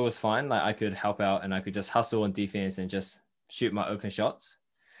 it was fine. Like I could help out and I could just hustle on defense and just shoot my open shots.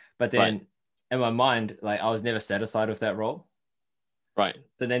 But then in my mind, like I was never satisfied with that role. Right.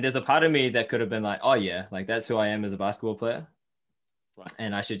 So then there's a part of me that could have been like, oh yeah, like that's who I am as a basketball player.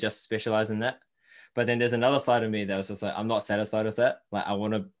 And I should just specialize in that. But then there's another side of me that was just like, I'm not satisfied with that. Like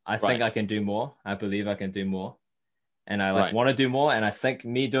I think I can do more. I believe I can do more. And I want to do more. And I think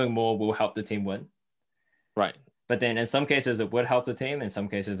me doing more will help the team win. Right. But then in some cases it would help the team. In some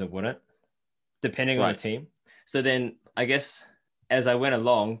cases it wouldn't, depending on the team. So then I guess as I went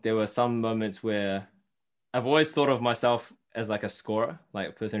along, there were some moments where I've always thought of myself as like a scorer, like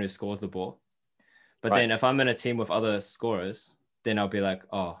a person who scores the ball. But then if I'm in a team with other scorers, then I'll be like,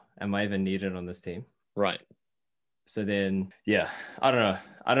 oh, am I even needed on this team? Right. So then, I don't know.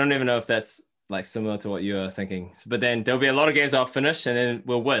 I don't even know if that's like similar to what you're thinking. But then there'll be a lot of games I'll finish and then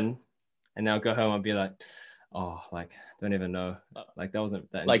we'll win. And then I'll go home and be like, oh, like, don't even know. Like, that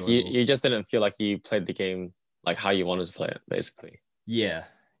wasn't that enjoyable. Like, you just didn't feel like you played the game like how you wanted to play it, basically. Yeah.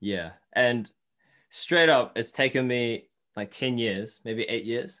 And straight up, it's taken me like 10 years, maybe 8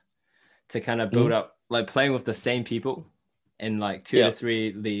 years to kind of build up, like playing with the same people in like 2 to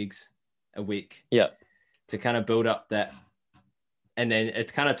 3 leagues a week. To kind of build up that. And then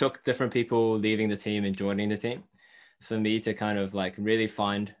it kind of took different people leaving the team and joining the team for me to kind of like really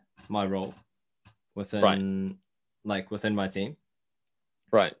find my role within my team.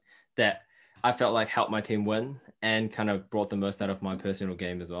 Right. That I felt like helped my team win and kind of brought the most out of my personal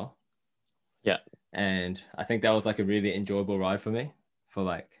game as well. And I think that was like a really enjoyable ride for me for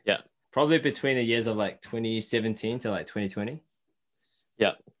like, probably between the years of like 2017 to like 2020.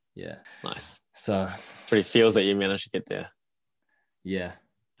 Yeah. Nice. So pretty feels that you managed to get there. Yeah.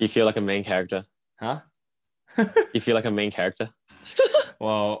 Do you feel like a main character? Huh? You feel like a main character?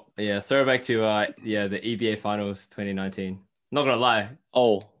 Well, yeah. Throwback to the EBA Finals 2019. Not gonna lie.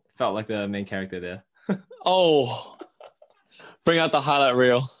 Oh. Felt like the main character there. Oh. Bring out the highlight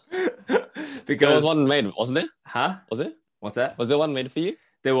reel. Because there was one made, wasn't there? Huh? Was it? What's that? Was there one made for you?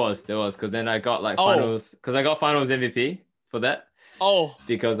 because then I got like Oh, finals because I got finals MVP for that oh,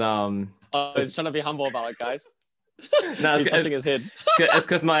 because he's trying to be humble about it, guys. no, He's touching his head. it's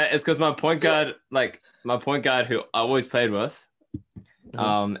because my point guard, like my point guard who I always played with,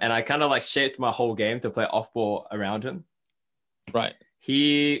 and I kind of like shaped my whole game to play off ball around him. Right.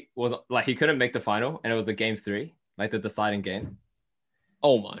 He was like he couldn't make the final, and it was the game 3, like the deciding game.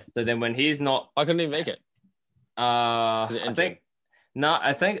 Oh my. So then when he's not, I couldn't even make it. I think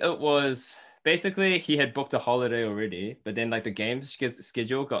it was basically he had booked a holiday already, but then like the game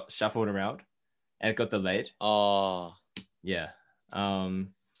schedule got shuffled around and it got delayed. Oh. Yeah. Oh,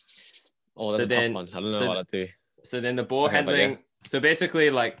 that's a tough one. I don't know what to do. So then the ball handling. So basically,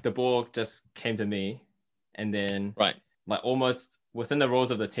 like the ball just came to me, and then right, like almost within the rules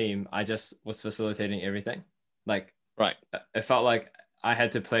of the team, I just was facilitating everything. Like right, it felt like I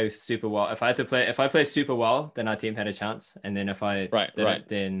had to play super well. If I play super well, then our team had a chance, and then if I didn't,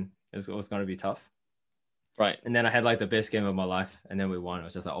 then it was going to be tough. Right. And then I had like the best game of my life, and then we won. It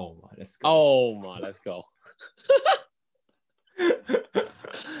was just like, oh my, let's go. Oh my, let's go.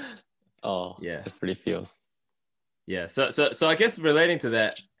 Oh yeah, it's pretty feels. Yeah. So I guess relating to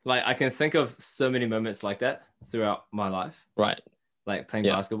that, like I can think of so many moments like that throughout my life. Right. Like playing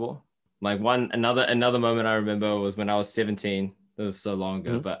basketball. Like another moment I remember was when I was 17. This was so long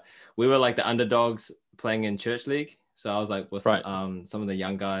ago, but we were like the underdogs playing in church league. So I was like with some of the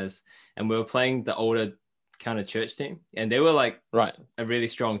young guys, and we were playing the older kind of church team, and they were like a really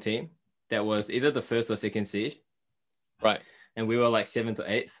strong team that was either the first or second seed. Right. And we were like 7th or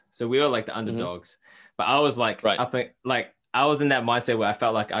 8th. So we were like the underdogs. But I was like I was in that mindset where I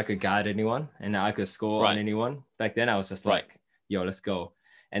felt like I could guide anyone and I could score on anyone. Back then I was just like, yo, let's go.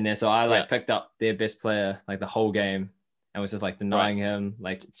 And then so I picked up their best player like the whole game and was just like denying him,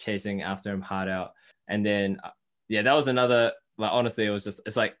 like chasing after him hard out. And then that was another, like honestly,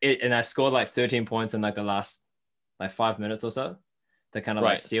 and I scored like 13 points in like the last like 5 minutes or so to kind of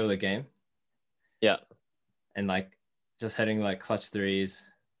like seal the game. Yeah. And like just hitting like clutch threes.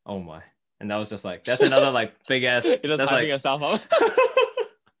 Oh my. And that was just like, that's another like big ass. You're just hyping like, yourself up.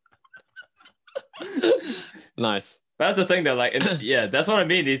 Nice. But that's the thing though, like, that's what I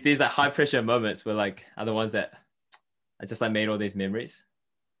mean. These like high pressure moments were like, are the ones that I just like made all these memories.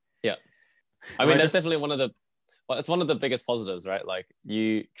 Yeah. I mean, that's definitely it's one of the biggest positives, right? Like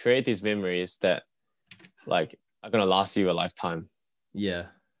you create these memories that like are going to last you a lifetime. Yeah.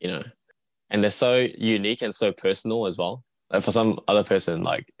 You know, and they're so unique and so personal as well. Like for some other person,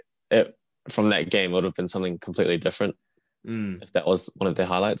 like it from that game would have been something completely different if that was one of their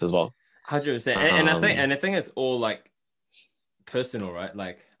highlights as well. 100%. And I think it's all like personal, right?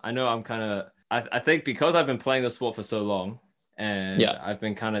 Like I know I'm kind of I think because I've been playing the sport for so long and I've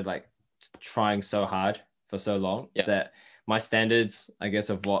been kind of like trying so hard for so long that my standards, I guess,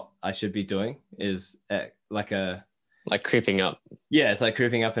 of what I should be doing is like creeping up. Yeah, it's like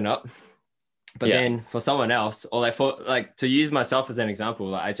creeping up and up. But then for someone else, or like to use myself as an example,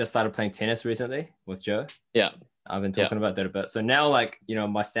 like I just started playing tennis recently with Joe. Yeah. I've been talking about that a bit. So now like, you know,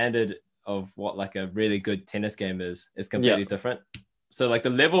 my standard of what like a really good tennis game is completely different. So like the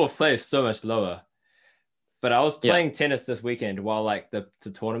level of play is so much lower. But I was playing tennis this weekend while like the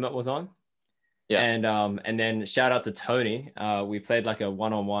tournament was on. Yeah. And then shout out to Tony. We played like a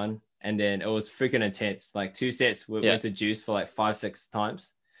 1-on-1 and then it was freaking intense. Like 2 sets we went to juice for like 5-6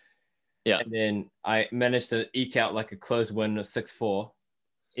 times. Yeah. And then I managed to eke out like a close win of 6-4.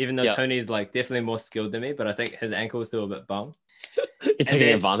 Even though Tony's like definitely more skilled than me, but I think his ankle is still a bit bung. You're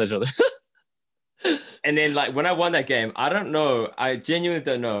taking advantage of it. And then like when I won that game, I don't know. I genuinely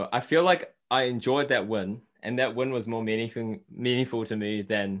don't know. I feel like I enjoyed that win. And that win was more meaningful to me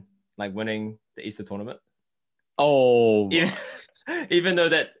than like winning the Easter tournament. Oh. Even though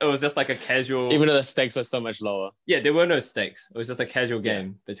that it was just like a casual. Even though the stakes were so much lower. Yeah, there were no stakes. It was just a casual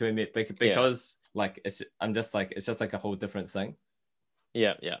game between me because like it's just like a whole different thing.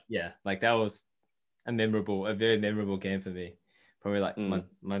 Yeah. Like that was a very memorable game for me. Probably like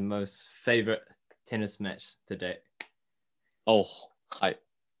my most favorite tennis match to date. Oh, hype.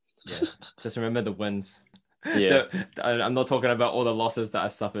 Yeah, just remember the wins. Yeah, I'm not talking about all the losses that I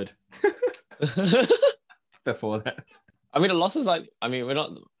suffered before that. I mean, the losses, we're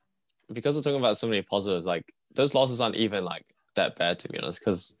not, because we're talking about so many positives, like those losses aren't even like that bad, to be honest,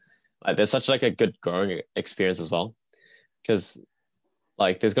 because like there's such like a good growing experience as well. Because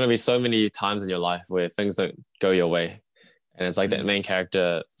like there's going to be so many times in your life where things don't go your way. And it's like that main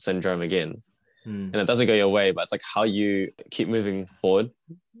character syndrome again. And it doesn't go your way, but it's like how you keep moving forward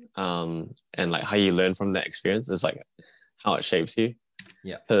and like how you learn from that experience is like how it shapes you.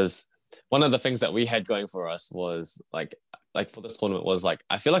 Yeah. Because one of the things that we had going for us was like like for this tournament was like,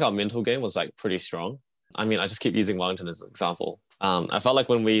 I feel like our mental game was like pretty strong. I mean, I just keep using Wellington as an example. I felt like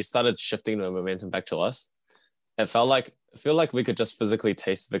when we started shifting the momentum back to us, I feel like we could just physically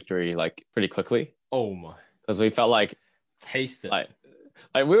taste victory like pretty quickly. Oh my. Because we felt like Taste it. like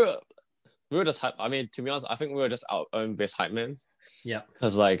we were just hype. I mean, to be honest, I think we were just our own best hype mans. Yeah.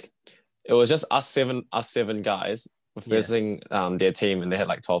 Because like it was just us seven guys facing their team, and they had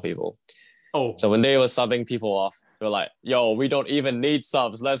like 12 people. Oh. So when they were subbing people off, they were like, "Yo, we don't even need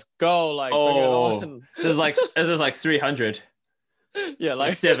subs. Let's go!" Like, bring it on. This is like 300. Yeah,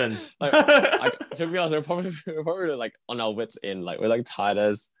 like 7. Like, to be honest, we're probably like on our wits end. Like we're like tired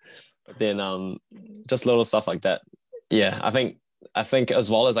as, but then just little stuff like that. Yeah, I think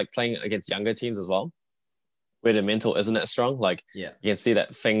as well as like playing against younger teams as well, where the mental isn't that strong. Like you can see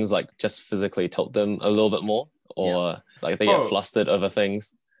that things like just physically tilt them a little bit more, or like they get flustered over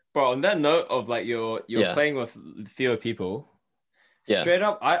things. Bro, on that note of like you're playing with fewer people, straight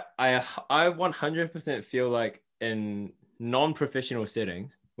up, I 100% feel like in non-professional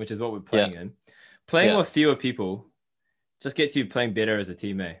settings, which is what we're playing in, playing with fewer people just gets you playing better as a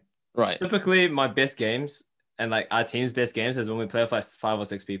teammate. Right. Typically, my best games and like our team's best games is when we play with like 5 or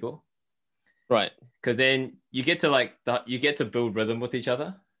 6 people. Right. Because then you get to build rhythm with each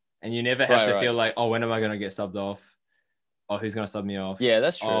other, and you never have to feel like, oh, when am I gonna get subbed off? Oh, who's gonna sub me off? Yeah,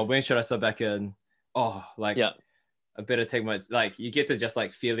 that's true. Oh, when should I sub back in? Oh, like I better take my like. You get to just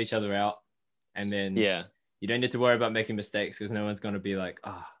like feel each other out, and then you don't need to worry about making mistakes because no one's gonna be like,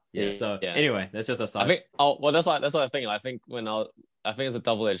 So anyway, that's just a side. I think that's what I think. I think I think it's a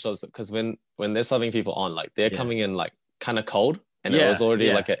double-edged sword because when they're subbing people on, like they're coming in like kind of cold, and it was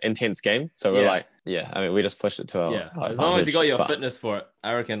already like an intense game. So we're like, I mean, we just pushed it to our as long as you got your fitness for it,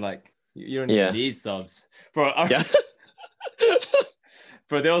 I reckon like you don't even need subs, bro.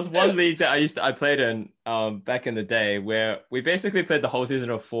 Bro, there was one league that I played in back in the day where we basically played the whole season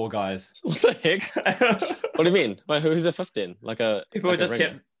of 4 guys. What the heck? What do you mean? Wait, who's the 5th then? Like a people like just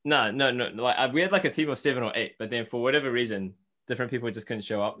kept no. Like we had like a team of 7 or 8, but then for whatever reason, different people just couldn't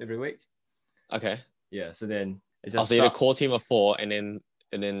show up every week. Okay. Yeah. So then it's just so you have a core team of 4, and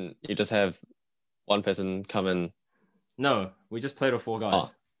then you just have one person come in. No, we just played with 4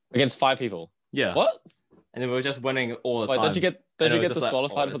 guys against 5 people. Yeah. What? And then we were just winning all the time. Don't you get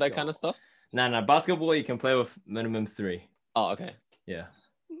disqualified for that kind of stuff? No. Basketball, you can play with minimum 3. Oh, okay. Yeah.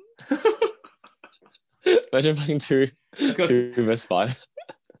 Imagine playing 2 versus 5.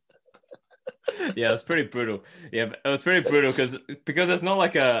 Yeah, it was pretty brutal. Yeah, it was pretty brutal because it's not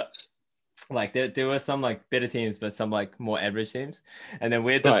like there were some like better teams, but some like more average teams. And then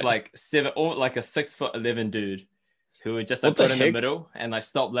we had this like 7 or like a 6'11" dude who would just like put in the middle and like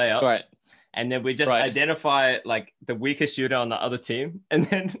stop layups. Right. And then we just identify like the weakest shooter on the other team. And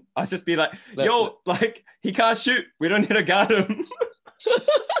then I'll just be like, yo, like he can't shoot. We don't need to guard him.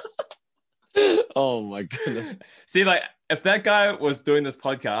 Oh my goodness. See, like if that guy was doing this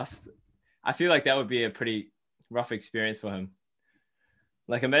podcast, I feel like that would be a pretty rough experience for him.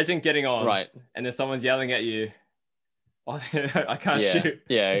 Like imagine getting on and then someone's yelling at you, oh, I can't shoot.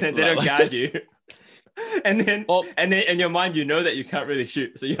 Yeah. And then they don't guard you. And then in your mind, you know that you can't really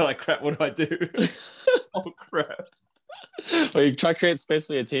shoot. So you're like, crap, what do I do? Oh, crap. Well, you try to create space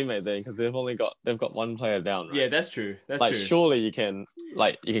for your teammate then because they've got one player down, right? Yeah, that's true. That's like, true. Surely you can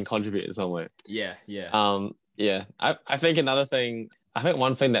contribute in some way. Yeah. I think another thing,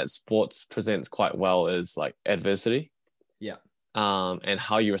 one thing that sports presents quite well is like adversity. Yeah. And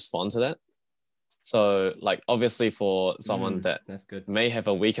how you respond to that. So like obviously for someone that's good. May have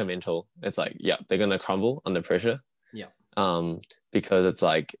a weaker mental, it's like, they're gonna crumble under pressure. Yeah. Because it's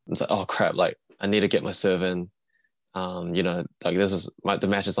like, oh crap, like I need to get my serve in. Like this is the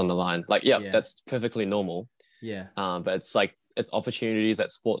match is on the line. Like, that's perfectly normal. Yeah. But it's like it's opportunities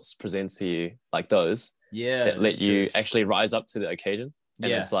that sports presents to you, like those. Yeah. That let you actually rise up to the occasion.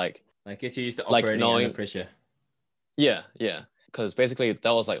 And it's like gets you used to operating under pressure. Yeah. Because basically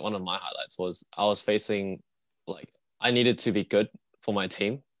that was like one of my highlights was I was facing like I needed to be good for my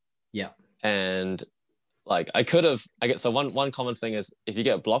team. Yeah. And like so one common thing is if you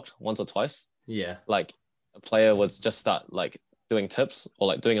get blocked once or twice, like a player would just start like doing tips or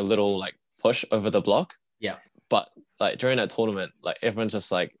like doing a little like push over the block. Yeah. But like during that tournament, like everyone's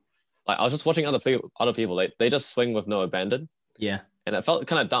just like I was just watching other people, they just swing with no abandon. Yeah. And it felt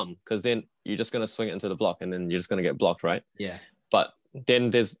kind of dumb because then you're just gonna swing it into the block and then you're just gonna get blocked, right? Yeah. But then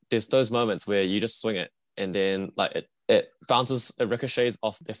there's those moments where you just swing it and then like it bounces, it ricochets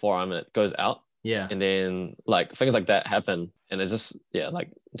off their forearm and it goes out. Yeah. And then like things like that happen. And it's just,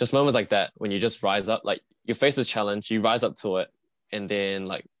 like just moments like that when you just rise up, like you face this challenge, you rise up to it. And then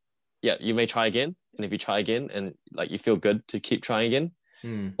like, you may try again and if you try again and like you feel good to keep trying again,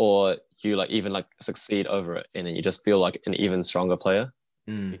 Mm. or you like even like succeed over it and then you just feel like an even stronger player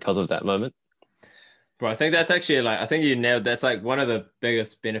because of that moment. Bro, I think that's actually like, I think you nailed, that's like one of the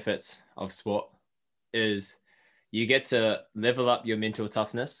biggest benefits of sport is you get to level up your mental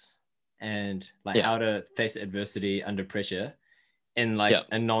toughness and like how to face adversity under pressure in like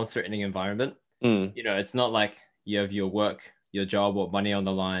a non-threatening environment. You know, it's not like you have your work, your job, or money on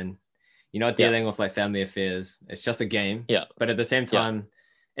the line. You're not dealing with like family affairs. It's just a game. Yeah. But at the same time,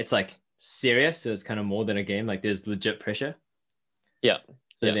 it's like serious. So it's kind of more than a game. Like there's legit pressure. Yeah.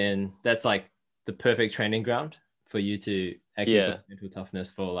 So then that's like the perfect training ground for you to actually build mental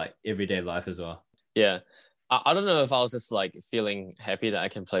toughness for like everyday life as well. Yeah. I don't know if I was just like feeling happy that I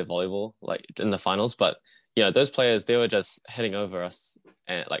can play volleyball like in the finals, but you know, those players, they were just heading over us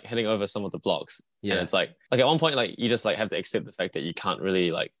and like heading over some of the blocks. Yeah. And it's like at one point, like you just like have to accept the fact that you can't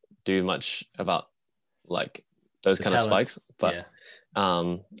really like do much about like those kind of spikes. But I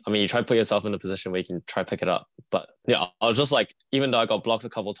mean, you try to put yourself in a position where you can try to pick it up. But yeah, I was just like, even though I got blocked a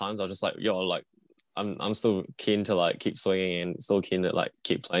couple of times, I was just like, yo, like I'm still keen to like keep swinging and still keen to like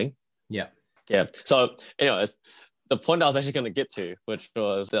keep playing. Yeah. Yeah. So anyways, the point I was actually going to get to, which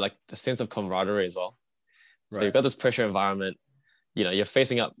was the sense of camaraderie as well. So you've got this pressure environment, you know, you're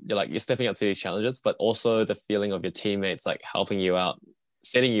stepping up to these challenges, but also the feeling of your teammates like helping you out,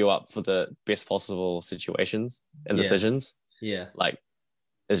 setting you up for the best possible situations and decisions. Yeah. Like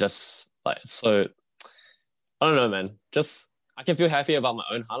it's just like, so I don't know, man. Just I can feel happy about my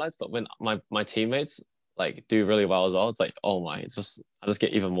own highlights, but when my teammates like do really well as well, it's like, oh my, I just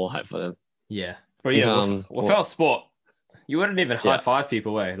get even more hype for them. Yeah. But yeah, without sport, you wouldn't even high five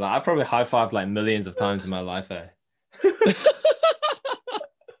people, eh? Like I've probably high fived like millions of times in my life, eh?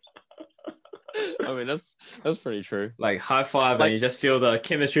 I mean, that's pretty true. Like high five, like, and you just feel the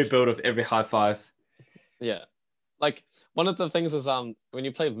chemistry build of every high five. Yeah. Like one of the things is when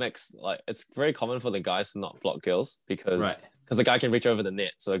you play mixed, like it's very common for the guys to not block girls because the guy can reach over the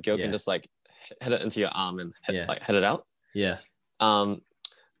net, so a girl can just like hit it into your arm and hit it out. Yeah.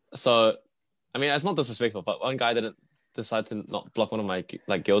 So I mean, it's not disrespectful, but one guy didn't decide to not block one of my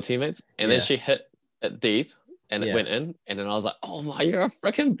like girl teammates, and then she hit it deep and it went in, and then I was like, oh my, you're a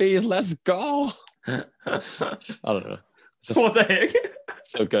freaking beast, let's go. I don't know. Just, what the heck?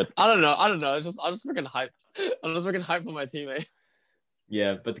 So good. I don't know. I'm just freaking hyped. I'm just freaking hyped for my teammate.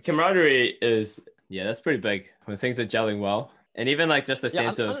 Yeah, but the camaraderie is that's pretty big when things are gelling well, and even like just the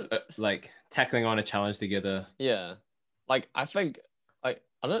sense of like tackling on a challenge together. Yeah, like I think like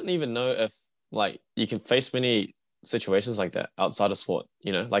I don't even know if like you can face many situations like that outside of sport.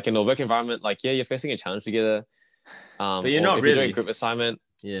 You know, like in a work environment, like you're facing a challenge together. But you're not if really you're doing a group assignment.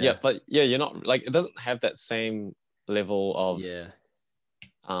 But you're not like it doesn't have that same level of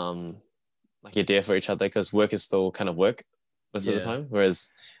like you're there for each other because work is still kind of work most of the time.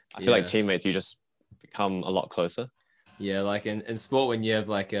 Whereas I feel like teammates, you just become a lot closer. Yeah, like in sport when you have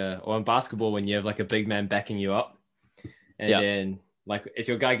like or in basketball when you have like a big man backing you up, and then like if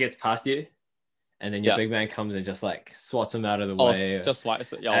your guy gets past you, and then your big man comes and just like swats him out of the way, just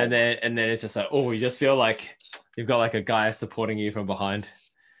swats it, and then it's just like, oh, you just feel like you've got like a guy supporting you from behind,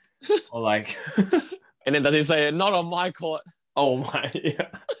 or like, and then does he say, "Not on my court"? Oh my,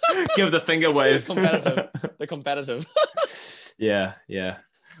 give the finger wave. They're competitive. Yeah,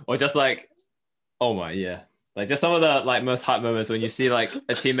 or just like, oh my, like just some of the like most hype moments when you see like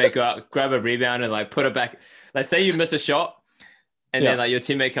a teammate go out, grab a rebound and like put it back. Like say you miss a shot, and then like your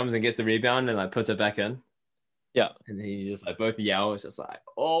teammate comes and gets the rebound and like puts it back in. Yeah, and then you just like both yell. It's just like,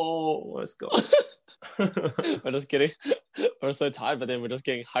 oh, let's go. We're just kidding. We're so tired, but then we're just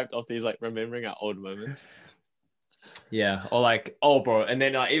getting hyped off these like remembering our old moments. Yeah, or like, oh, bro, and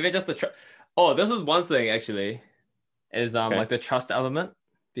then like even just this is one thing actually, is like the trust element,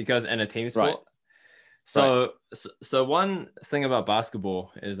 because in a team sport. So one thing about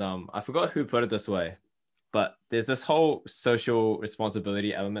basketball is I forgot who put it this way, but there's this whole social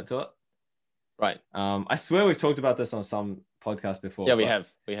responsibility element to it. Right. I swear we've talked about this on some podcast before. Yeah, we have.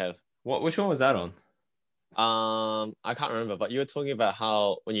 Which one was that on? I can't remember, but you were talking about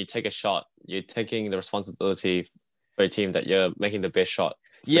how when you take a shot, you're taking the responsibility for a team that you're making the best shot.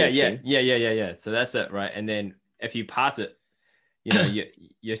 Yeah. So that's it, right? And then if you pass it, you know,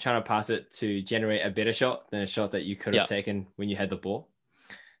 you're trying to pass it to generate a better shot than a shot that you could have taken when you had the ball.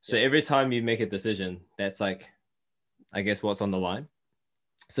 So every time you make a decision, that's like, I guess, what's on the line.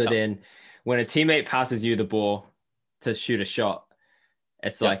 So then when a teammate passes you the ball to shoot a shot,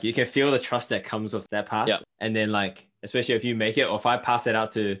 it's like you can feel the trust that comes with that pass. And then like, especially if you make it, or if I pass it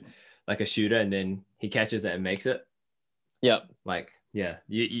out to like a shooter and then he catches it and makes it. Yeah. Like Yeah,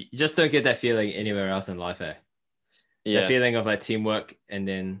 you just don't get that feeling anywhere else in life, eh? The Yeah, feeling of like teamwork and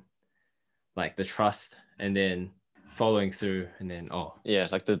then like the trust and then following through and then yeah,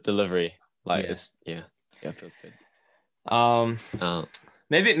 like the delivery, like yeah. it's yeah, yeah, it feels good. Um, Uh,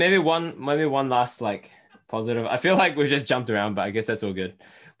 maybe one last like positive. I feel like we've just jumped around, but I guess that's all good.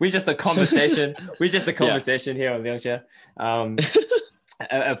 We just a conversation. We just a yeah, conversation here on Leongcha. Um,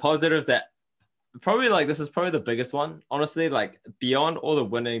 a positive that probably like this is probably the biggest one. Honestly, like beyond all the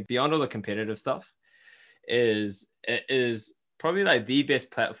winning, beyond all the competitive stuff, is it is probably like the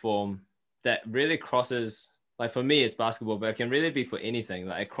best platform that really crosses. Like for me, it's basketball, but it can really be for anything.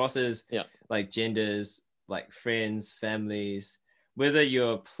 Like it crosses yeah, like genders, like friends, families, whether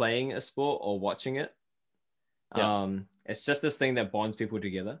you're playing a sport or watching it. yeah, It's just this thing that bonds people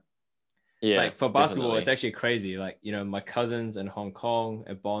together. yeah, Like for basketball, it's definitely. actually crazy. Like, my cousins in Hong Kong,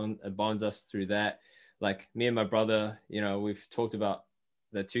 it bonds us through that. Like me and my brother, we've talked about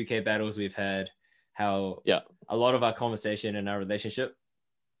the 2K battles we've had, how Yeah, a lot of our conversation and our relationship.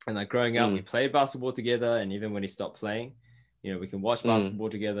 And like growing up, we mm, played basketball together. And even when he stopped playing, we can watch mm, basketball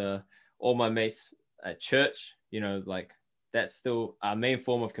together. All my mates at church, like that's still our main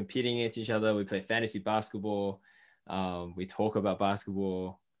form of competing against each other. We play fantasy basketball. We talk about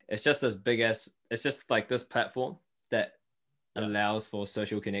basketball. It's just it's just like this platform that yeah, allows for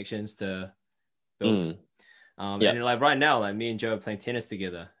social connections to build. mm, And yeah, like right now, like me and Joe are playing tennis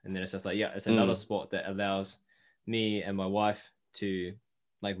together, and then it's just like, yeah, it's another mm, sport that allows me and my wife to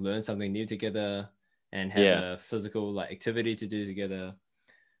like learn something new together and have yeah, a physical like activity to do together.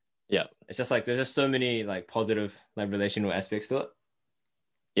 yeah, It's just like there's just so many like positive like relational aspects to it,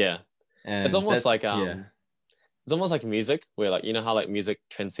 yeah. It's and almost that's like yeah, it's almost like music, where like you know how like music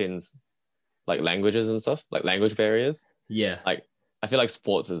transcends like languages and stuff, like language barriers. yeah, Like I feel like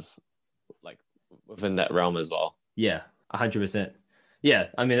sports is like within that realm as well. yeah, 100%. Yeah,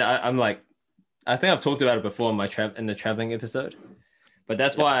 I mean, I'm like, I think I've talked about it before in in the traveling episode, but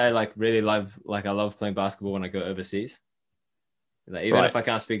that's Yeah. why I like really I love playing basketball when I go overseas. Like even Right. if I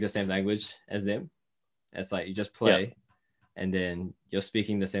can't speak the same language as them, it's like you just Yeah. play and then you're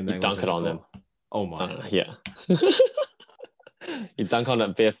speaking the same You language dunk on it the on them. court. Oh my. Yeah. You dunk on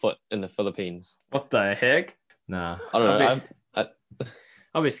it barefoot in the Philippines. What the heck? Nah. I don't I'll know. be I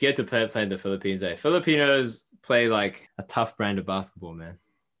I'll be scared to play in the Philippines, eh? Filipinos play like a tough brand of basketball, man.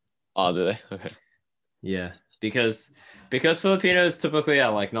 oh, do they? Okay. Yeah. Because Filipinos typically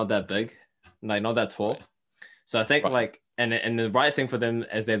are like not that big, like not that Right. tall. So I think Right. like and the right thing for them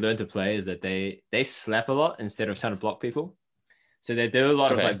as they learn to play is that they slap a lot instead of trying to block people. So they do a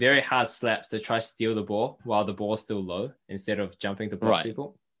lot of like Okay. very hard slaps to try to steal the ball while the ball's still low instead of jumping to block Right.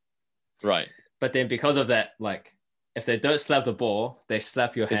 people. Right. But then because of that, like if they don't slap the ball, they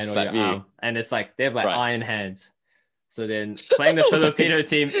slap your They hand or your slap you. arm, and it's like they have like Right. iron hands. So then playing the Filipino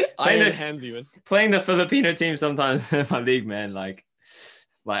team, Iron hands even. playing the Filipino team sometimes in my league, man, like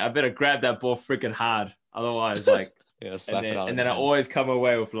I better grab that ball freaking hard, otherwise like Yeah, slap it out and of then your I hand. always come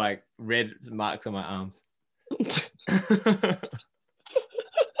away with like red marks on my arms.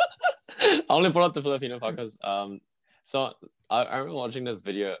 I only brought up the Filipino part because so I remember watching this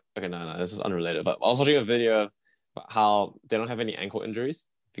video. Okay, no, this is unrelated. But I was watching a video about how they don't have any ankle injuries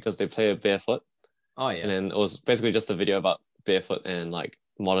because they play barefoot, Oh and yeah, then it was basically just a video about barefoot and like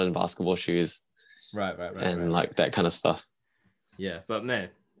modern basketball shoes and right. like that kind of stuff. Yeah, but man,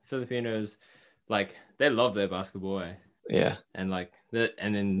 Filipinos like they love their basketball, eh? Yeah, And like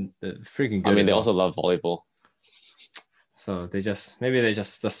and then the freaking I good mean as they well. also love volleyball. So maybe they're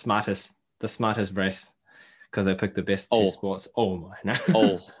just the smartest race because they picked the best two Oh, sports. Oh my, no.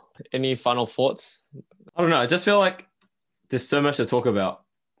 oh, any final thoughts? I don't know. I just feel like there's so much to talk about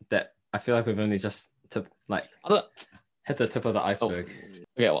that I feel like we've only just I don't. hit the tip of the Oh, iceberg.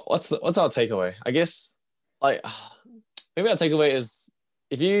 okay. What's our takeaway? I guess like maybe our takeaway is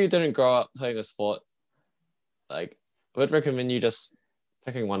if you didn't grow up playing a sport, like I would recommend you just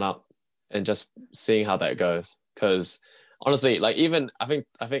picking one up and just seeing how that goes. Because honestly, like even I think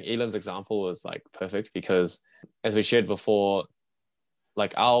Elam's example was like perfect because as we shared before,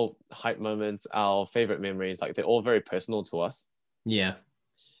 like our hype moments, our favorite memories, like they're all very personal to us Yeah,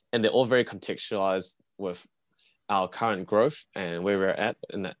 and they're all very contextualized with our current growth and where we're at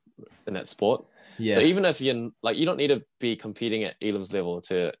in that sport. So yeah, even if you're like you don't need to be competing at Elam's level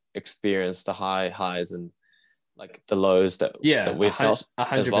to experience the highs and like the lows that yeah. we've felt A as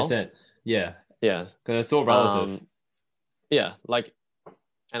hundred well. percent. Yeah, Yeah. because it's all relative. Um yeah, like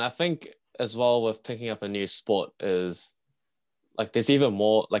and I think as well with picking up a new sport is like there's even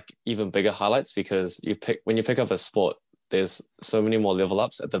more like even bigger highlights because when you pick up a sport, there's so many more level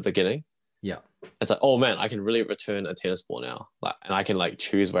ups at the beginning. Yeah. It's like, oh man, I can really return a tennis ball now. Like, and I can like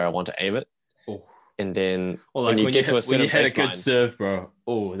choose where I want to aim it. Oh. And then Or like when you get to a when certain you hit a good baseline, serve, bro.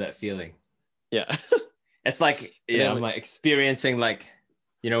 Oh, that feeling. yeah. It's like, And then I'm like experiencing like,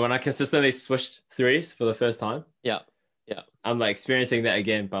 when I consistently switched threes for the first time, yeah, yeah, I'm like experiencing that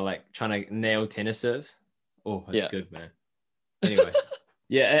again by like trying to nail tennis serves. Oh, that's yeah. good, man. Anyway.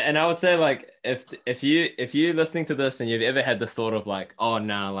 Yeah, and I would say like if you're listening to this and you've ever had the thought of like, oh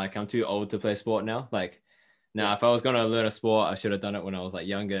nah, like I'm too old to play sport now. Like, nah, if I was gonna learn a sport, I should have done it when I was like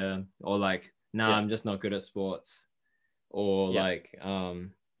younger. Or like, nah, I'm just not good at sports. Or like,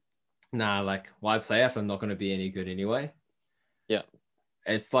 nah, like why play if I'm not gonna be any good anyway? Yeah.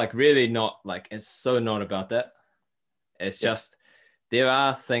 It's like really not like it's so not about that. It's just there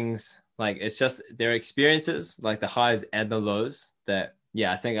are things like it's just there are experiences like the highs and the lows that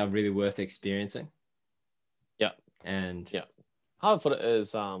I think are really worth experiencing. Yeah. And how I put it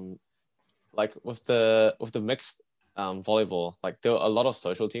is like with the mixed volleyball, like there were a lot of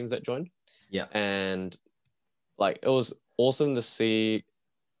social teams that joined. Yeah. And like it was awesome to see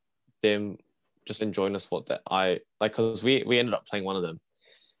them just enjoying the sport that I like, because we ended up playing one of them.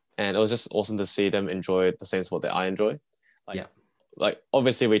 And it was just awesome to see them enjoy the same sport that I enjoy. Like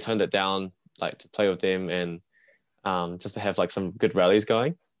obviously we turned it down like to play with them and just to have like some good rallies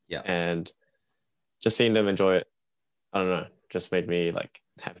going. Yeah. And just seeing them enjoy it, I don't know, just made me like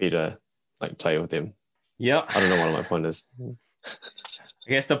happy to like play with them. Yeah. I don't know what my point is. I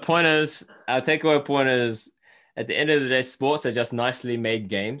guess the point is, our takeaway point is, at the end of the day, sports are just nicely made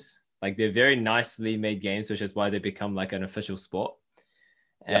games. Like they're very nicely made games, which is why they become like an official sport.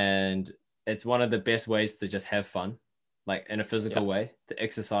 And it's one of the best ways to just have fun, like in a physical way, to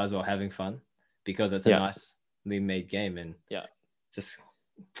exercise while having fun, because it's a nicely made game. And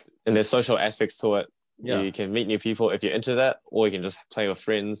and there's social aspects to it. Yeah. You can meet new people if you're into that, or you can just play with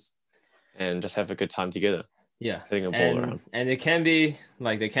friends and just have a good time together. Yeah. Hitting a ball around. And there can be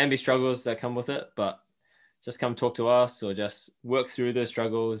struggles that come with it, but just come talk to us or just work through those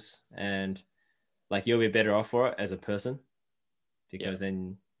struggles, and like you'll be better off for it as a person, because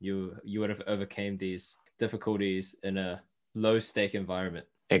then you would have overcame these difficulties in a low stake environment.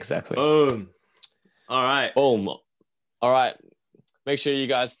 Exactly. Boom. All right. Boom. All right. Make sure you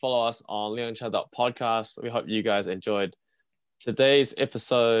guys follow us on leonchat.podcast. We hope you guys enjoyed today's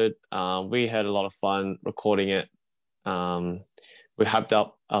episode. We had a lot of fun recording it. We hyped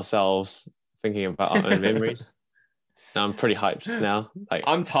up ourselves thinking about our own memories. Now I'm pretty hyped now. Like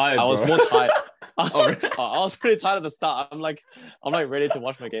I'm tired. I was bro. more tired. I was pretty tired at the start. I'm like ready to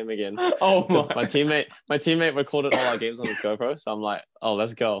watch my game again. Oh my teammate recorded all our games on his GoPro, so I'm like, oh,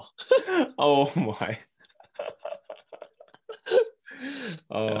 let's go. Oh my.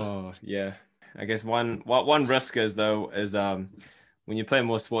 Oh yeah. I guess one risk is when you play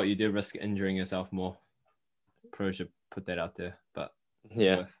more sport, you do risk injuring yourself more. Pro should put that out there, but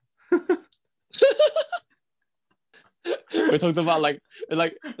yeah. We talked about like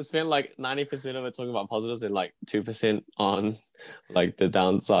spent like 90% of it talking about positives and like 2% on like the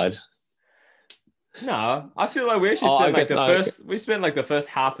downside. No, I feel like we actually spent like the first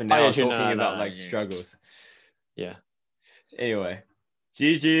half an hour talking about struggles. Yeah. Anyway,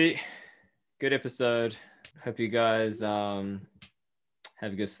 GG. Good episode. Hope you guys have a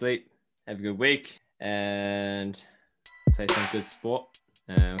good sleep, have a good week, and play some good sport.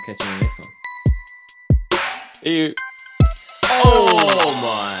 And I'll catch you in the next one. See you. Oh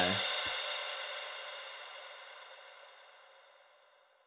my.